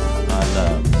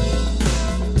on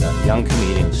young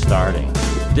comedians starting.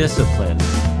 Discipline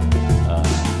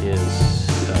is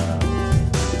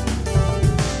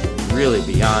really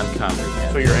beyond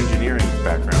comprehension. So your engineering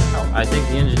background helped? I think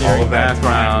the engineering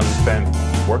background spent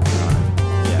working on it.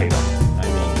 Yeah, I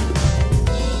mean,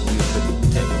 you couldn't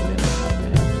take a minute out to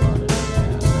have fun in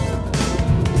class.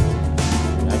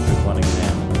 I took one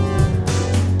exam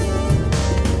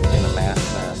in a math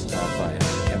class taught by an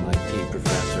MIT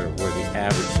professor where the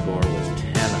average score was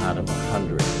 10 out of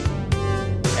 100.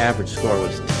 Average score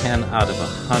was 10 out of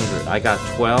 100. I got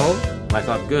 12. I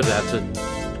thought, good, that's it.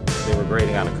 They were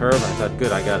grading on a curve. I thought,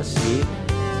 good, I got a C.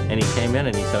 And he came in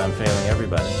and he said, I'm failing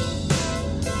everybody.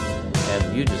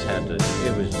 And you just had to,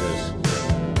 it was just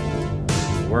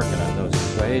working on those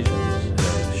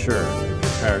equations. Sure, it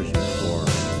prepares you for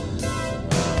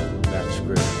that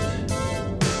script.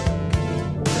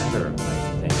 Better, I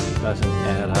think. It doesn't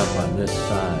add up on this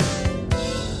side.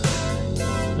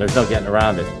 There's no getting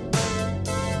around it.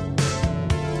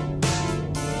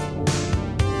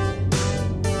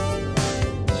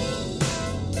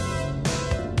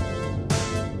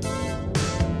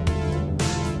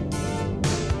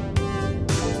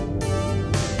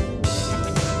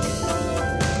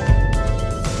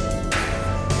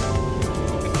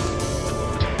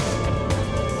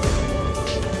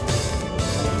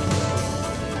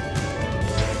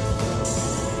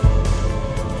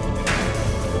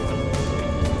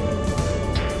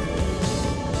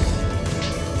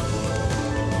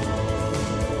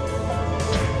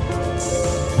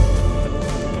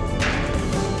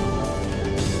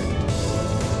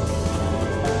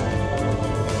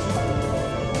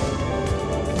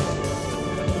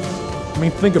 I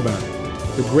mean, think about it.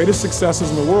 The greatest successes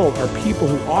in the world are people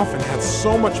who often had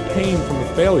so much pain from a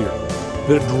failure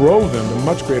that it drove them to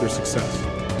much greater success.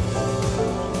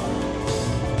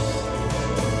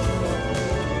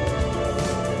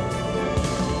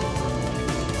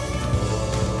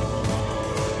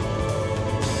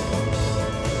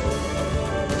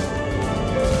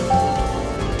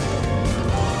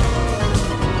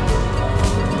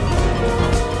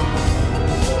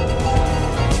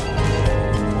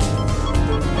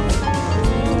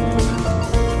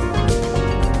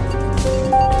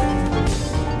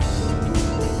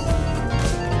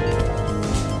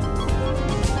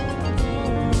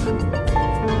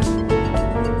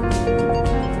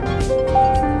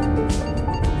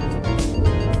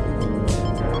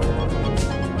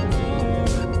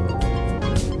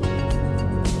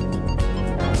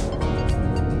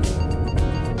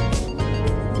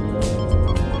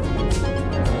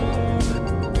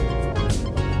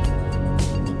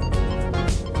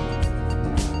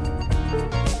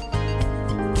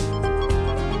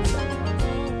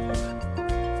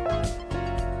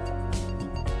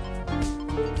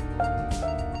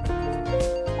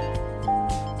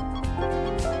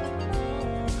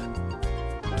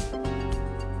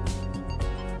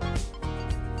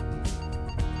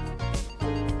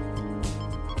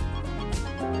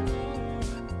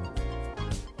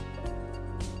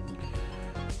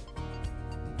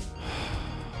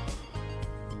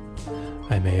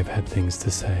 may have had things to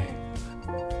say.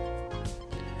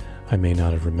 I may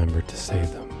not have remembered to say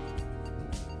them.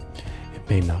 It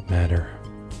may not matter.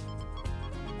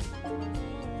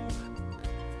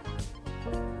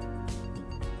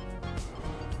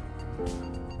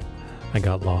 I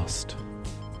got lost.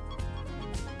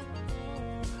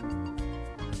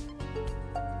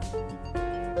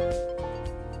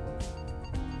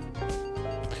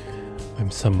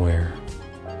 I'm somewhere.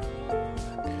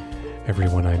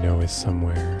 Everyone I know is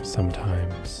somewhere,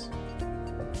 sometimes.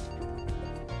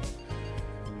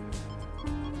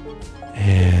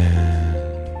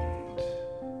 And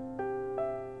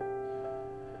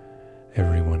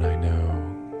everyone I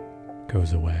know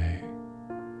goes away.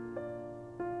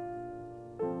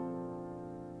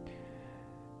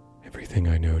 Everything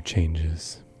I know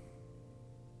changes.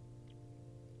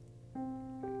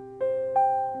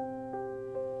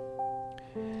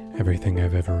 Everything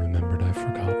I've ever remembered, I've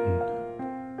forgotten.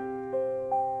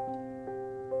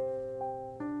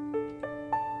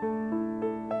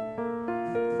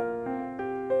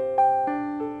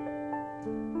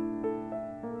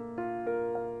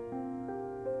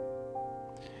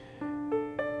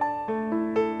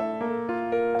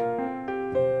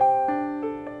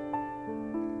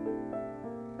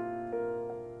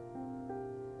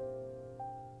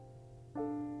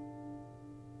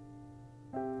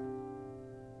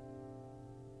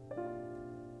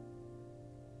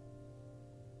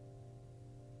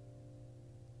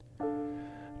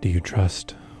 Do you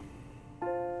trust?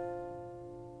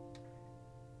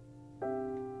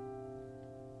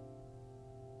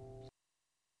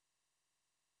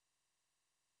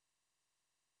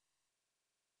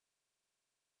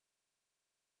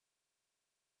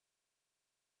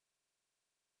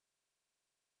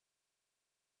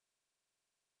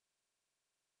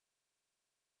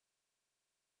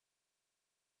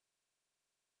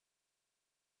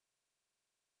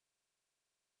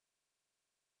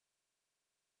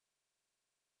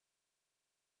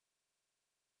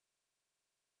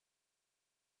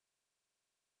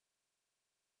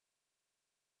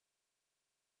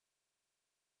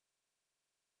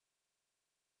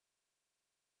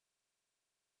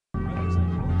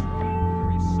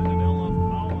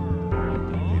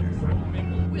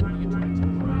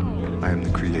 I am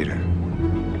the creator.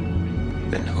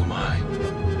 Then who am I?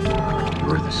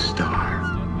 You're the star.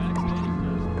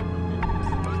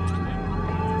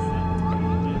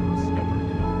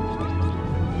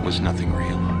 Was nothing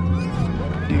real?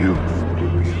 You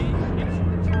were real.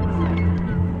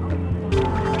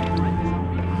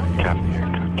 Captain your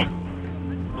touch.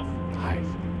 Hi.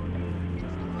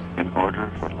 In order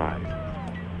for life,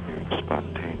 you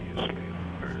spontaneously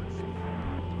emerged.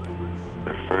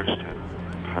 There first had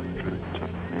hundreds of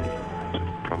millions of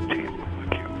protein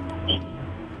molecules.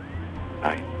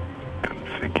 9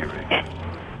 configurations.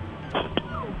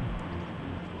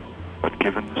 But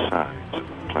given the size of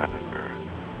the planet Earth,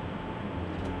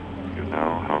 you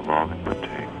know how long it would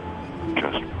take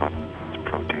just one of its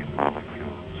protein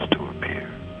molecules to appear,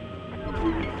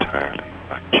 entirely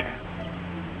by chance.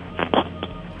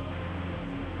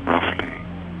 Roughly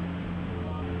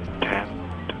 10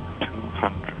 to the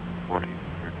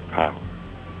 243rd power.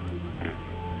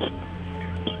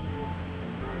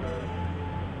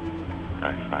 I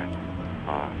find it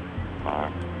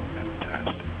odd,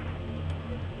 fantastic,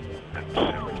 and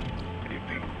simply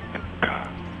believing in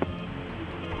God.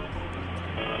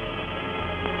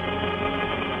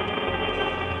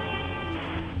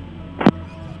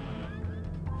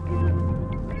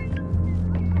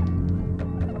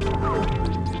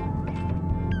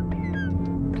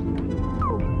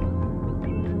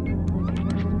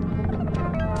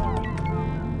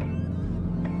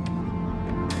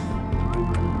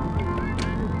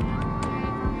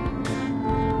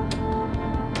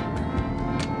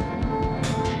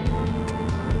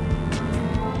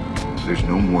 There's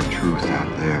no more truth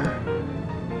out there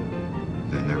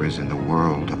than there is in the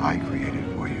world I created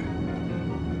for you.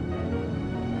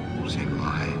 The same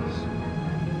lies,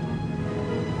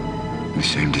 the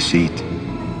same deceit.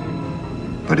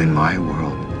 But in my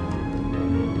world,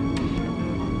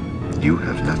 you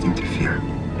have nothing to fear.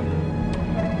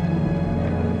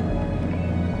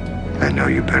 I know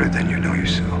you better than you know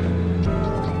yourself.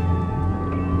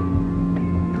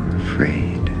 You're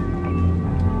afraid.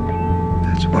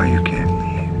 That's why you can't leave.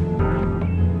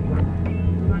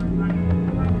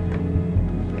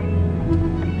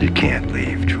 You can't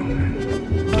leave, Truman.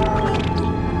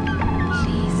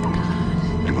 Please,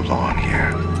 God. You belong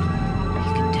here.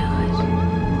 You can do it.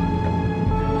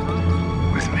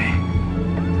 With me.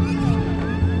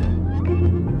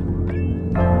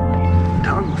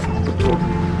 Done with all the book.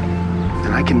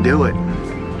 And I can do it.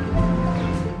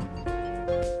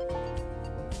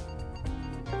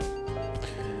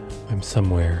 I'm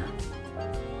somewhere.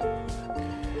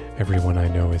 Everyone I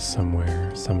know is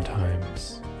somewhere,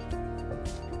 sometimes.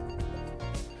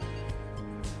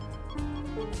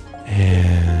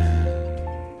 And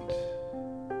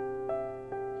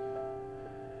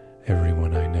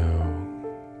everyone I know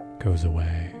goes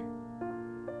away.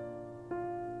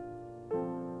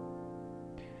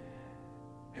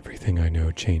 Everything I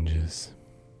know changes.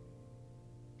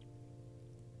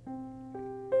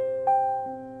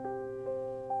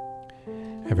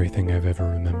 Everything I've ever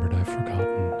remembered, I've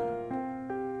forgotten.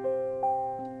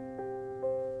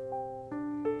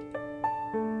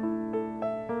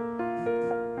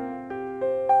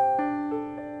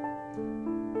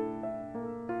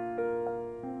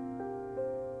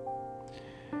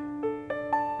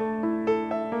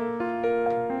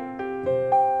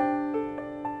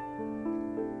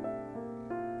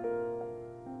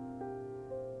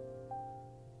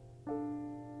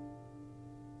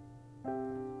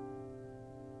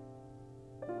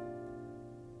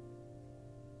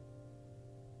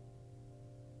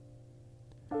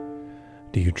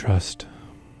 Do you trust?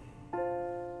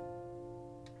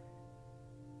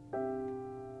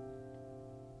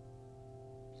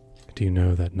 Do you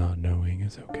know that not knowing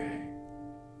is okay?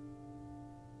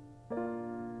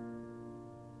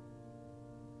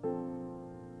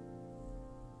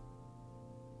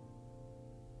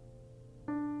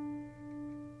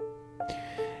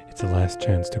 It's the last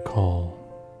chance to call.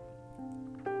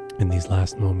 In these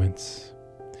last moments,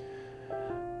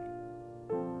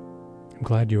 I'm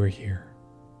glad you are here.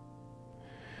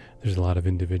 There's a lot of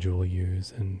individual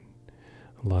yous and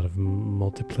a lot of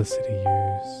multiplicity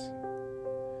yous.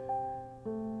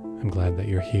 I'm glad that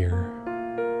you're here.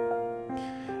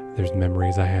 There's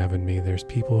memories I have in me. There's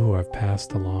people who I've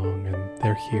passed along and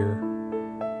they're here.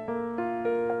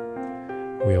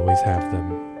 We always have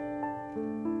them.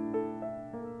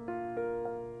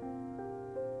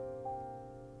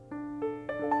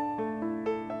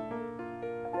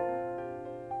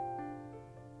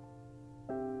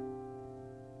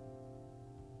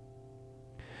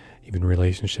 Even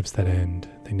relationships that end,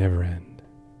 they never end.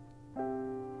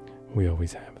 We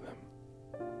always have them.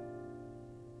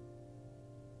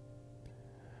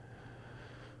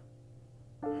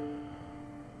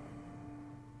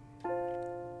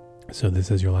 So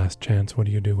this is your last chance. What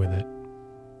do you do with it?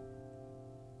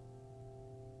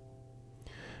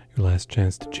 Your last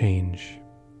chance to change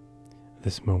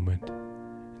this moment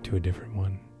into a different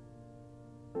one.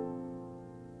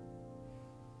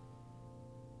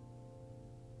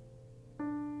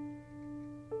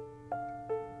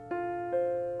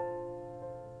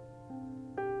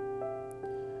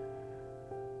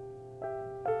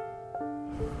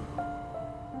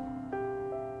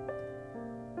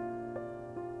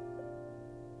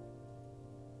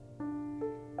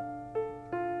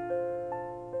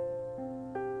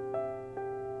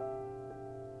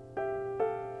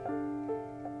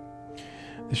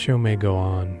 The show may go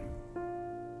on.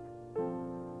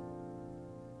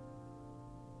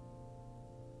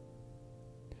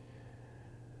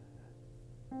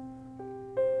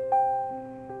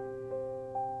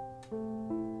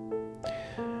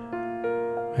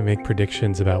 I make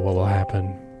predictions about what will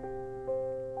happen.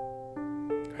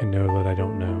 I know that I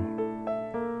don't know.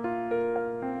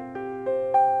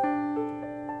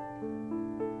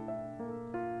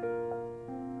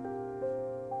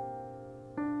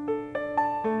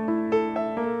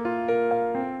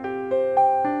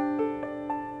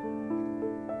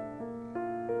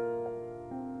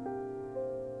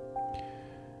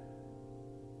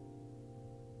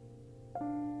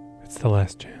 It's the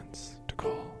last chance to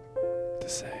call, to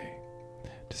say,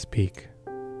 to speak,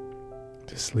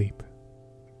 to sleep.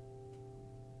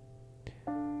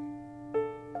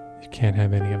 You can't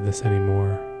have any of this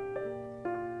anymore.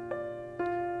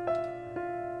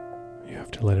 You have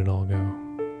to let it all go.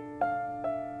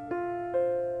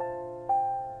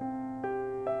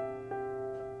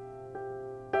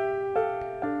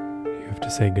 You have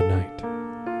to say goodnight.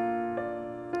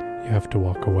 You have to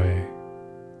walk away.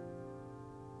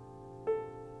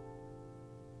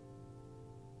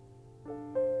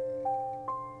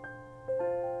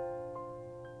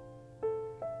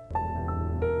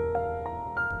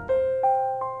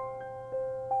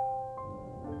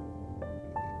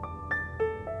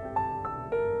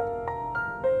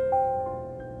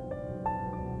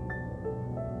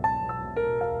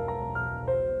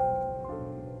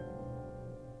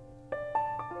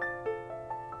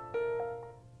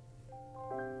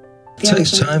 It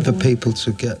takes time for people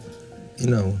to get,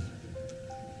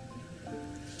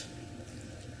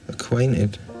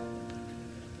 acquainted.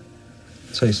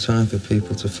 It takes time for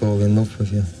people to fall in love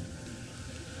with you.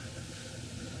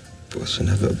 what's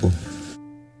inevitable.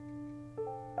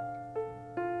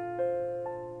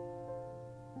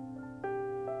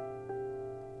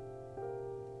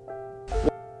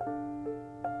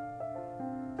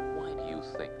 Why do you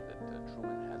think that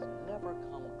Truman has never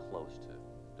come close to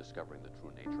discovering the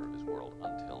true nature of his world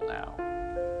until now?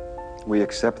 We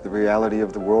accept the reality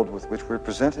of the world with which we're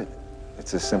presented.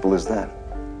 It's as simple as that.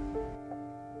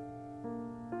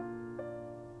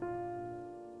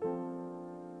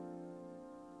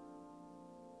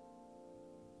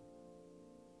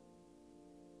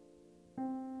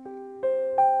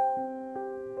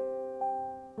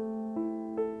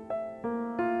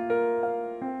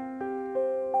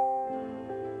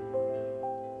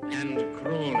 And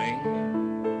crawling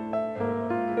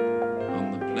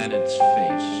on the planet's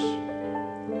face,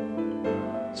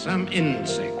 some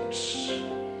insects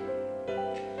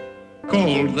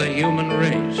called the human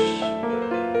race,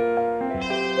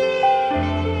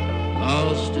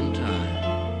 lost in time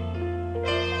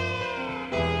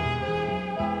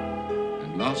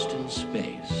and lost in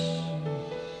space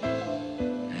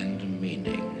and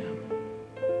meaning.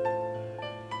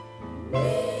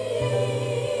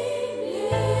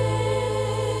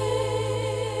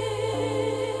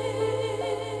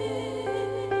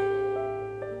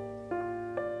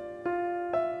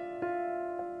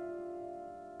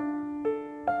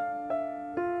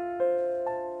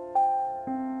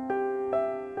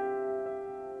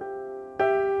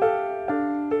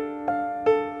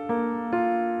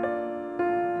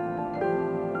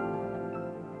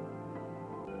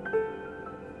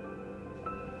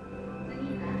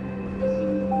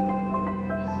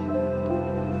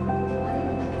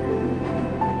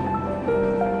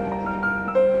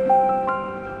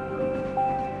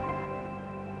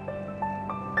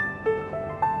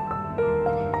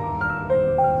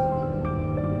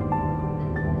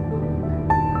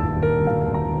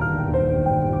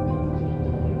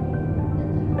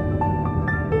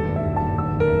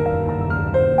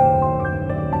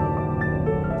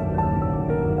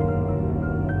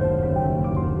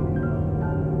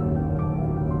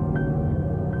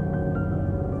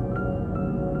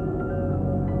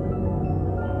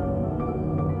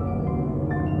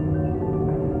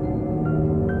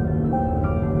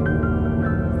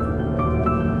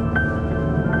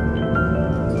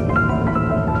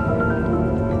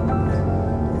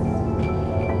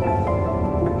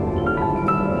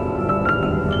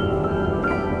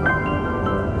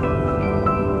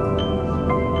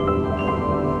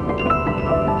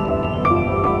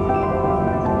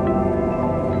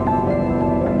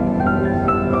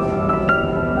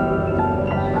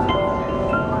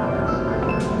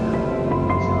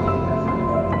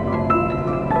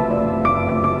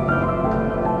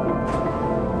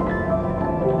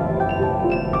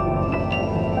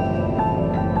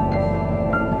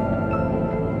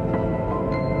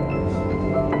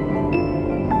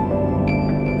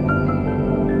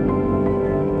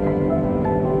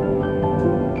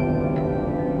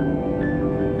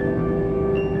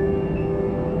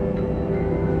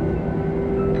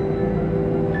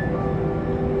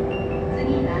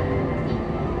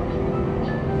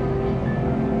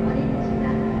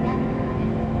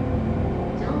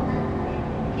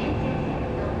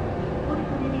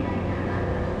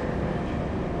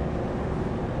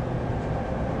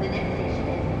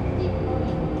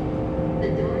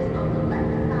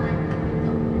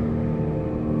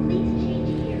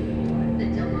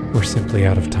 We're simply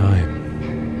out of time.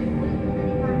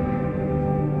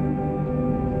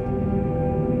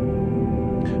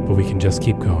 But we can just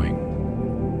keep going.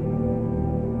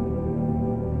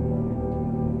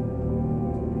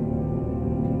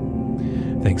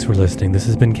 Thanks for listening. This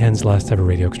has been Ken's last ever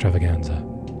radio extravaganza.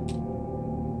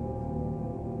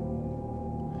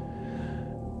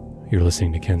 You're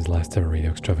listening to Ken's last ever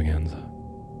radio extravaganza.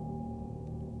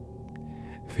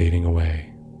 Fading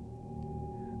away.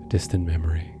 A distant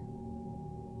memory.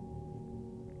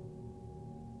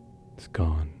 It's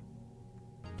gone.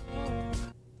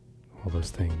 All those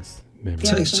things.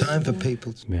 Memories. It takes time for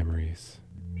people. Memories.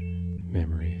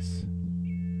 Memories.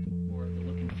 For the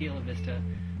look and feel of Vista.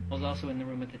 I was also in the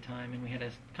room at the time, and we had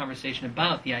a conversation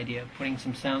about the idea of putting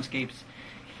some soundscapes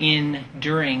in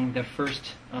during the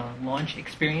first launch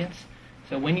experience.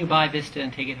 So when you buy Vista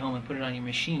and take it home and put it on your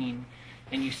machine,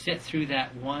 and you sit through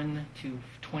that 1 to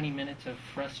 20 minutes of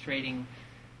frustrating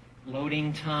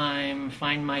loading time,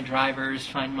 find my drivers,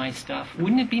 find my stuff,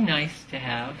 wouldn't it be nice to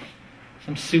have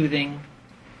some soothing,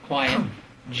 quiet,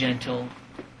 gentle,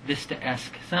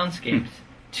 Vista-esque soundscapes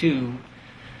to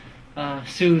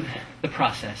soothe the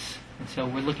process? And so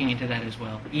we're looking into that as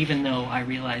well, even though I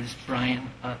realized,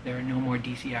 Brian, there are no more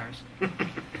DCRs.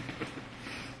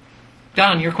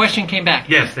 Don, your question came back.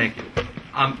 Yes, thank you.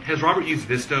 Has Robert used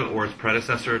Vista or its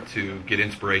predecessor to get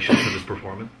inspiration for this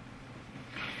performance?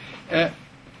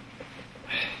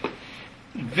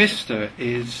 Vista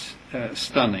is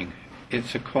stunning.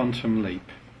 It's a quantum leap.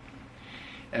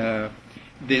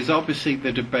 There's obviously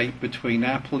the debate between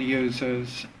Apple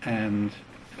users and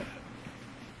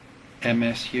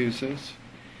MS users.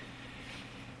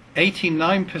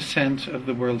 89% of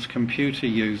the world's computer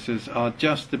users are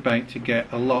just about to get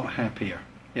a lot happier.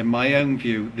 In my own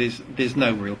view, there's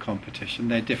no real competition.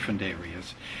 They're different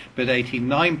areas. But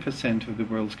 89% of the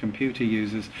world's computer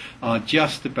users are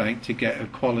just about to get a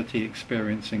quality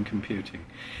experience in computing.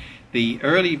 The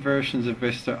early versions of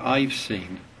Vista I've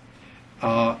seen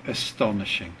are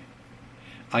astonishing.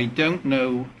 I don't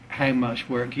know how much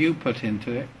work you put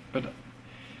into it, but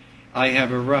I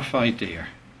have a rough idea.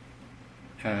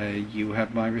 You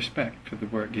have my respect for the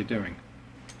work you're doing.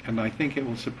 And I think it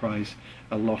will surprise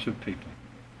a lot of people.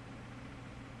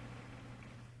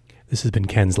 This has been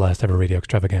Ken's Last Ever Radio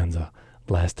Extravaganza,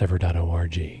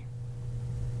 lastever.org.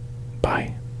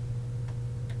 Bye.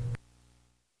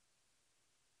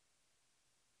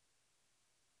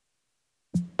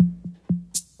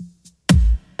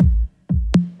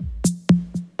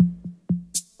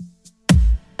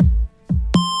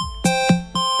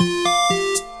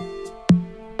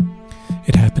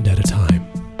 It happened at a time.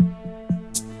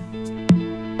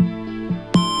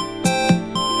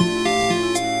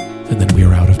 And then we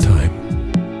were out of time.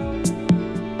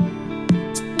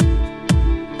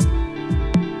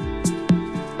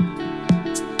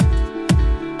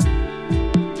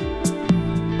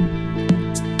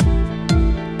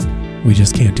 We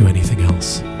just can't do anything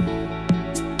else.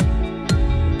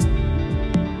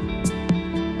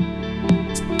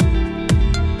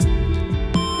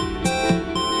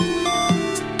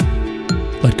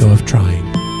 Let go of trying.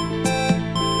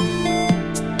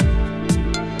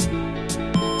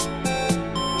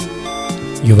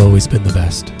 You've always been the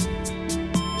best.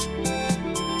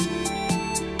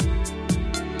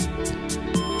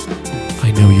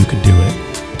 I know you can do it.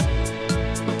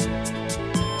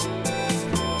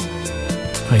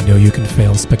 I know you can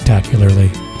fail spectacularly.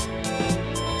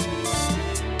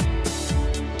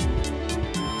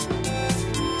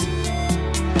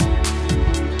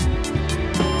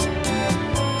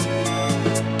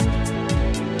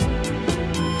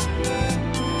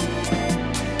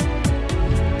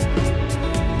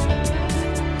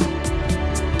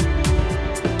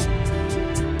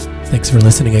 Thanks for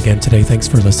listening again today. Thanks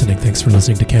for listening. Thanks for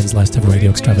listening to Ken's Last Ever Radio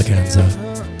Extravaganza.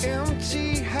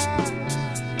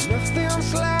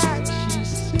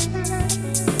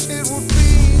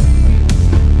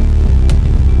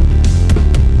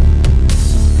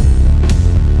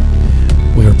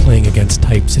 We were playing against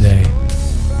type today.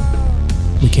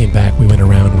 We came back, we went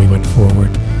around, we went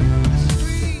forward.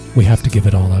 We have to give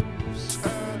it all up.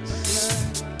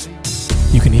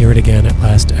 You can hear it again at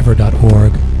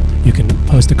lastever.org. You can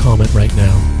post a comment right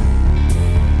now,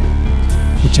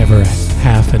 whichever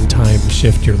half and time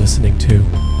shift you're listening to.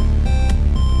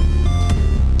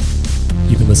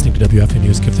 You've been listening to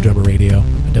WFMU's Give the Drummer Radio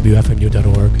at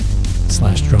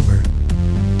wfmu.org/drummer.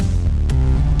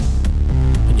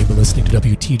 And you've been listening to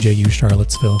WTJU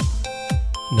Charlottesville,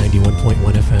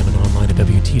 91.1 FM and online at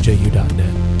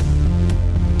WTJU.net.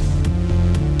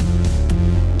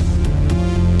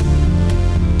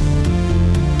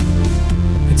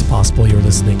 It's possible you're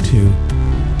listening to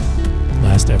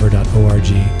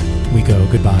lastever.org. We go.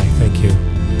 Goodbye. Thank you.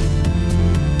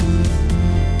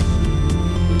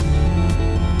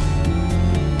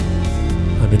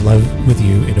 I'm in love with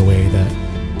you in a way that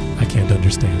I can't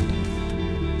understand.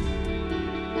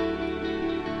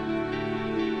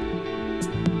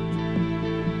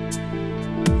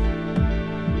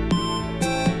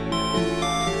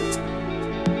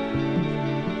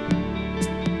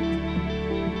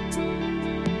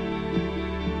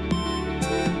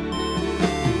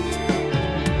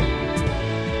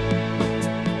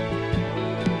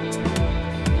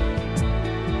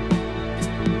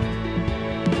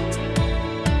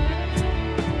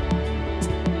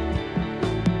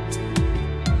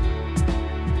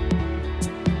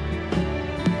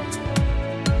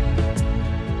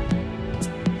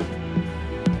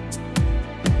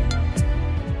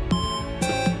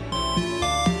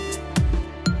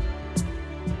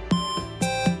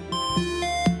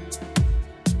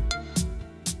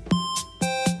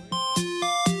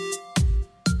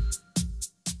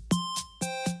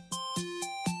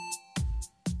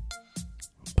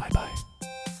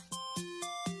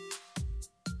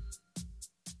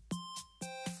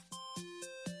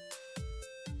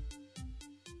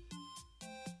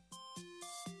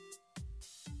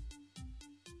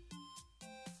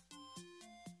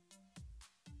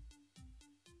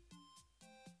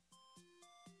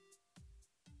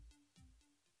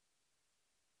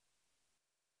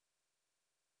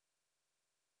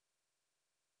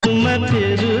 मैं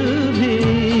फिर भी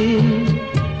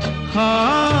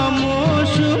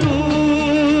खामोश हूँ,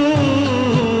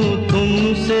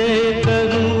 तुमसे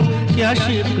करूँ क्या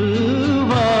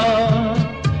शिकवा,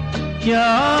 क्या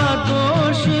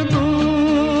दोष दूँ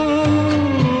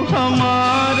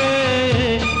हमारे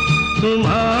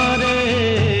तुम्हारे,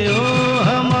 ओ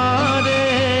हमारे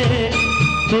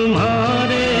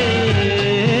तुम्हारे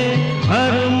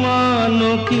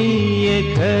अरमानों की ये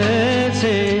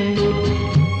कैसे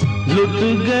लुट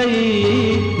गई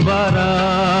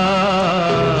बारात।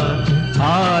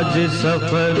 आज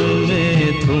सफर में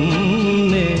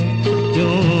तुमने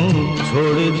क्यों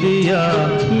छोड़ दिया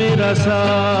मेरा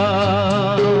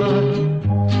साथ।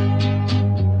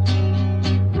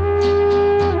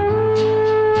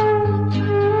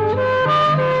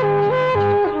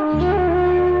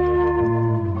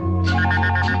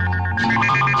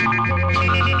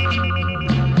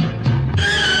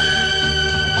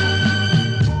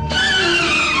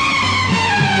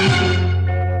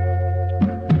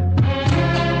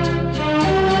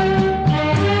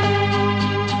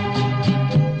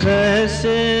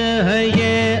 कैसे है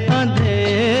ये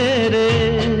अंधेरे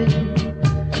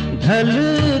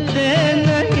ढलते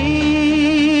नहीं,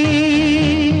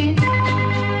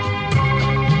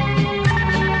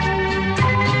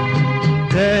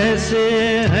 कैसे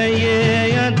है ये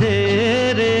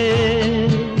अंधेरे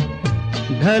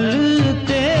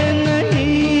ढलते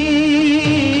नहीं,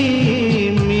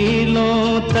 मीलों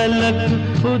तलक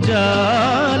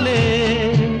उजाले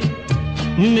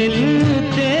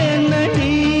मिलते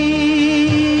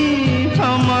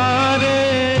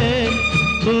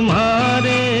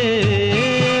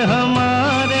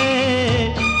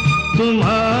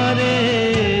तुम्हारे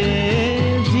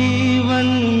जीवन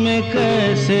में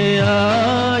कैसे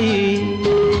आई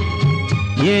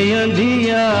ये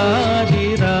अंधियारी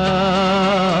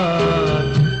रात।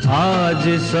 आज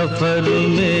सफर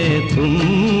में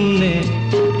तुमने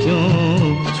क्यों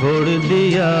छोड़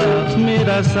दिया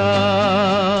मेरा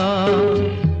साथ।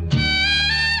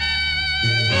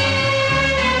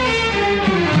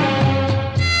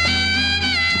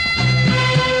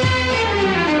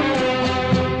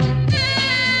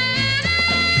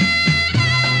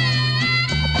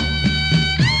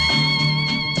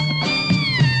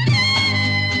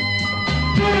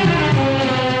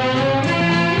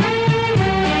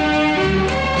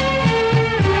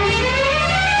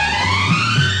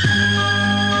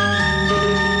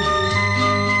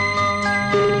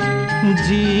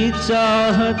 जी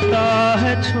चाहता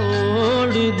है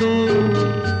छोड़ दूं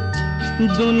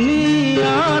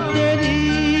दुनिया तेरी,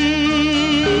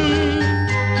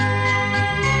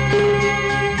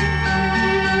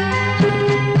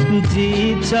 जी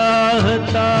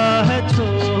चाहता है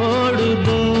छोड़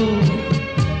दूं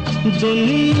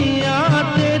दुनिया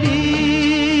तेरी,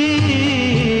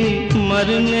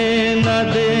 मरने न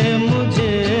दे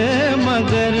मुझे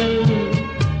मगर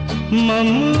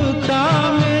ममता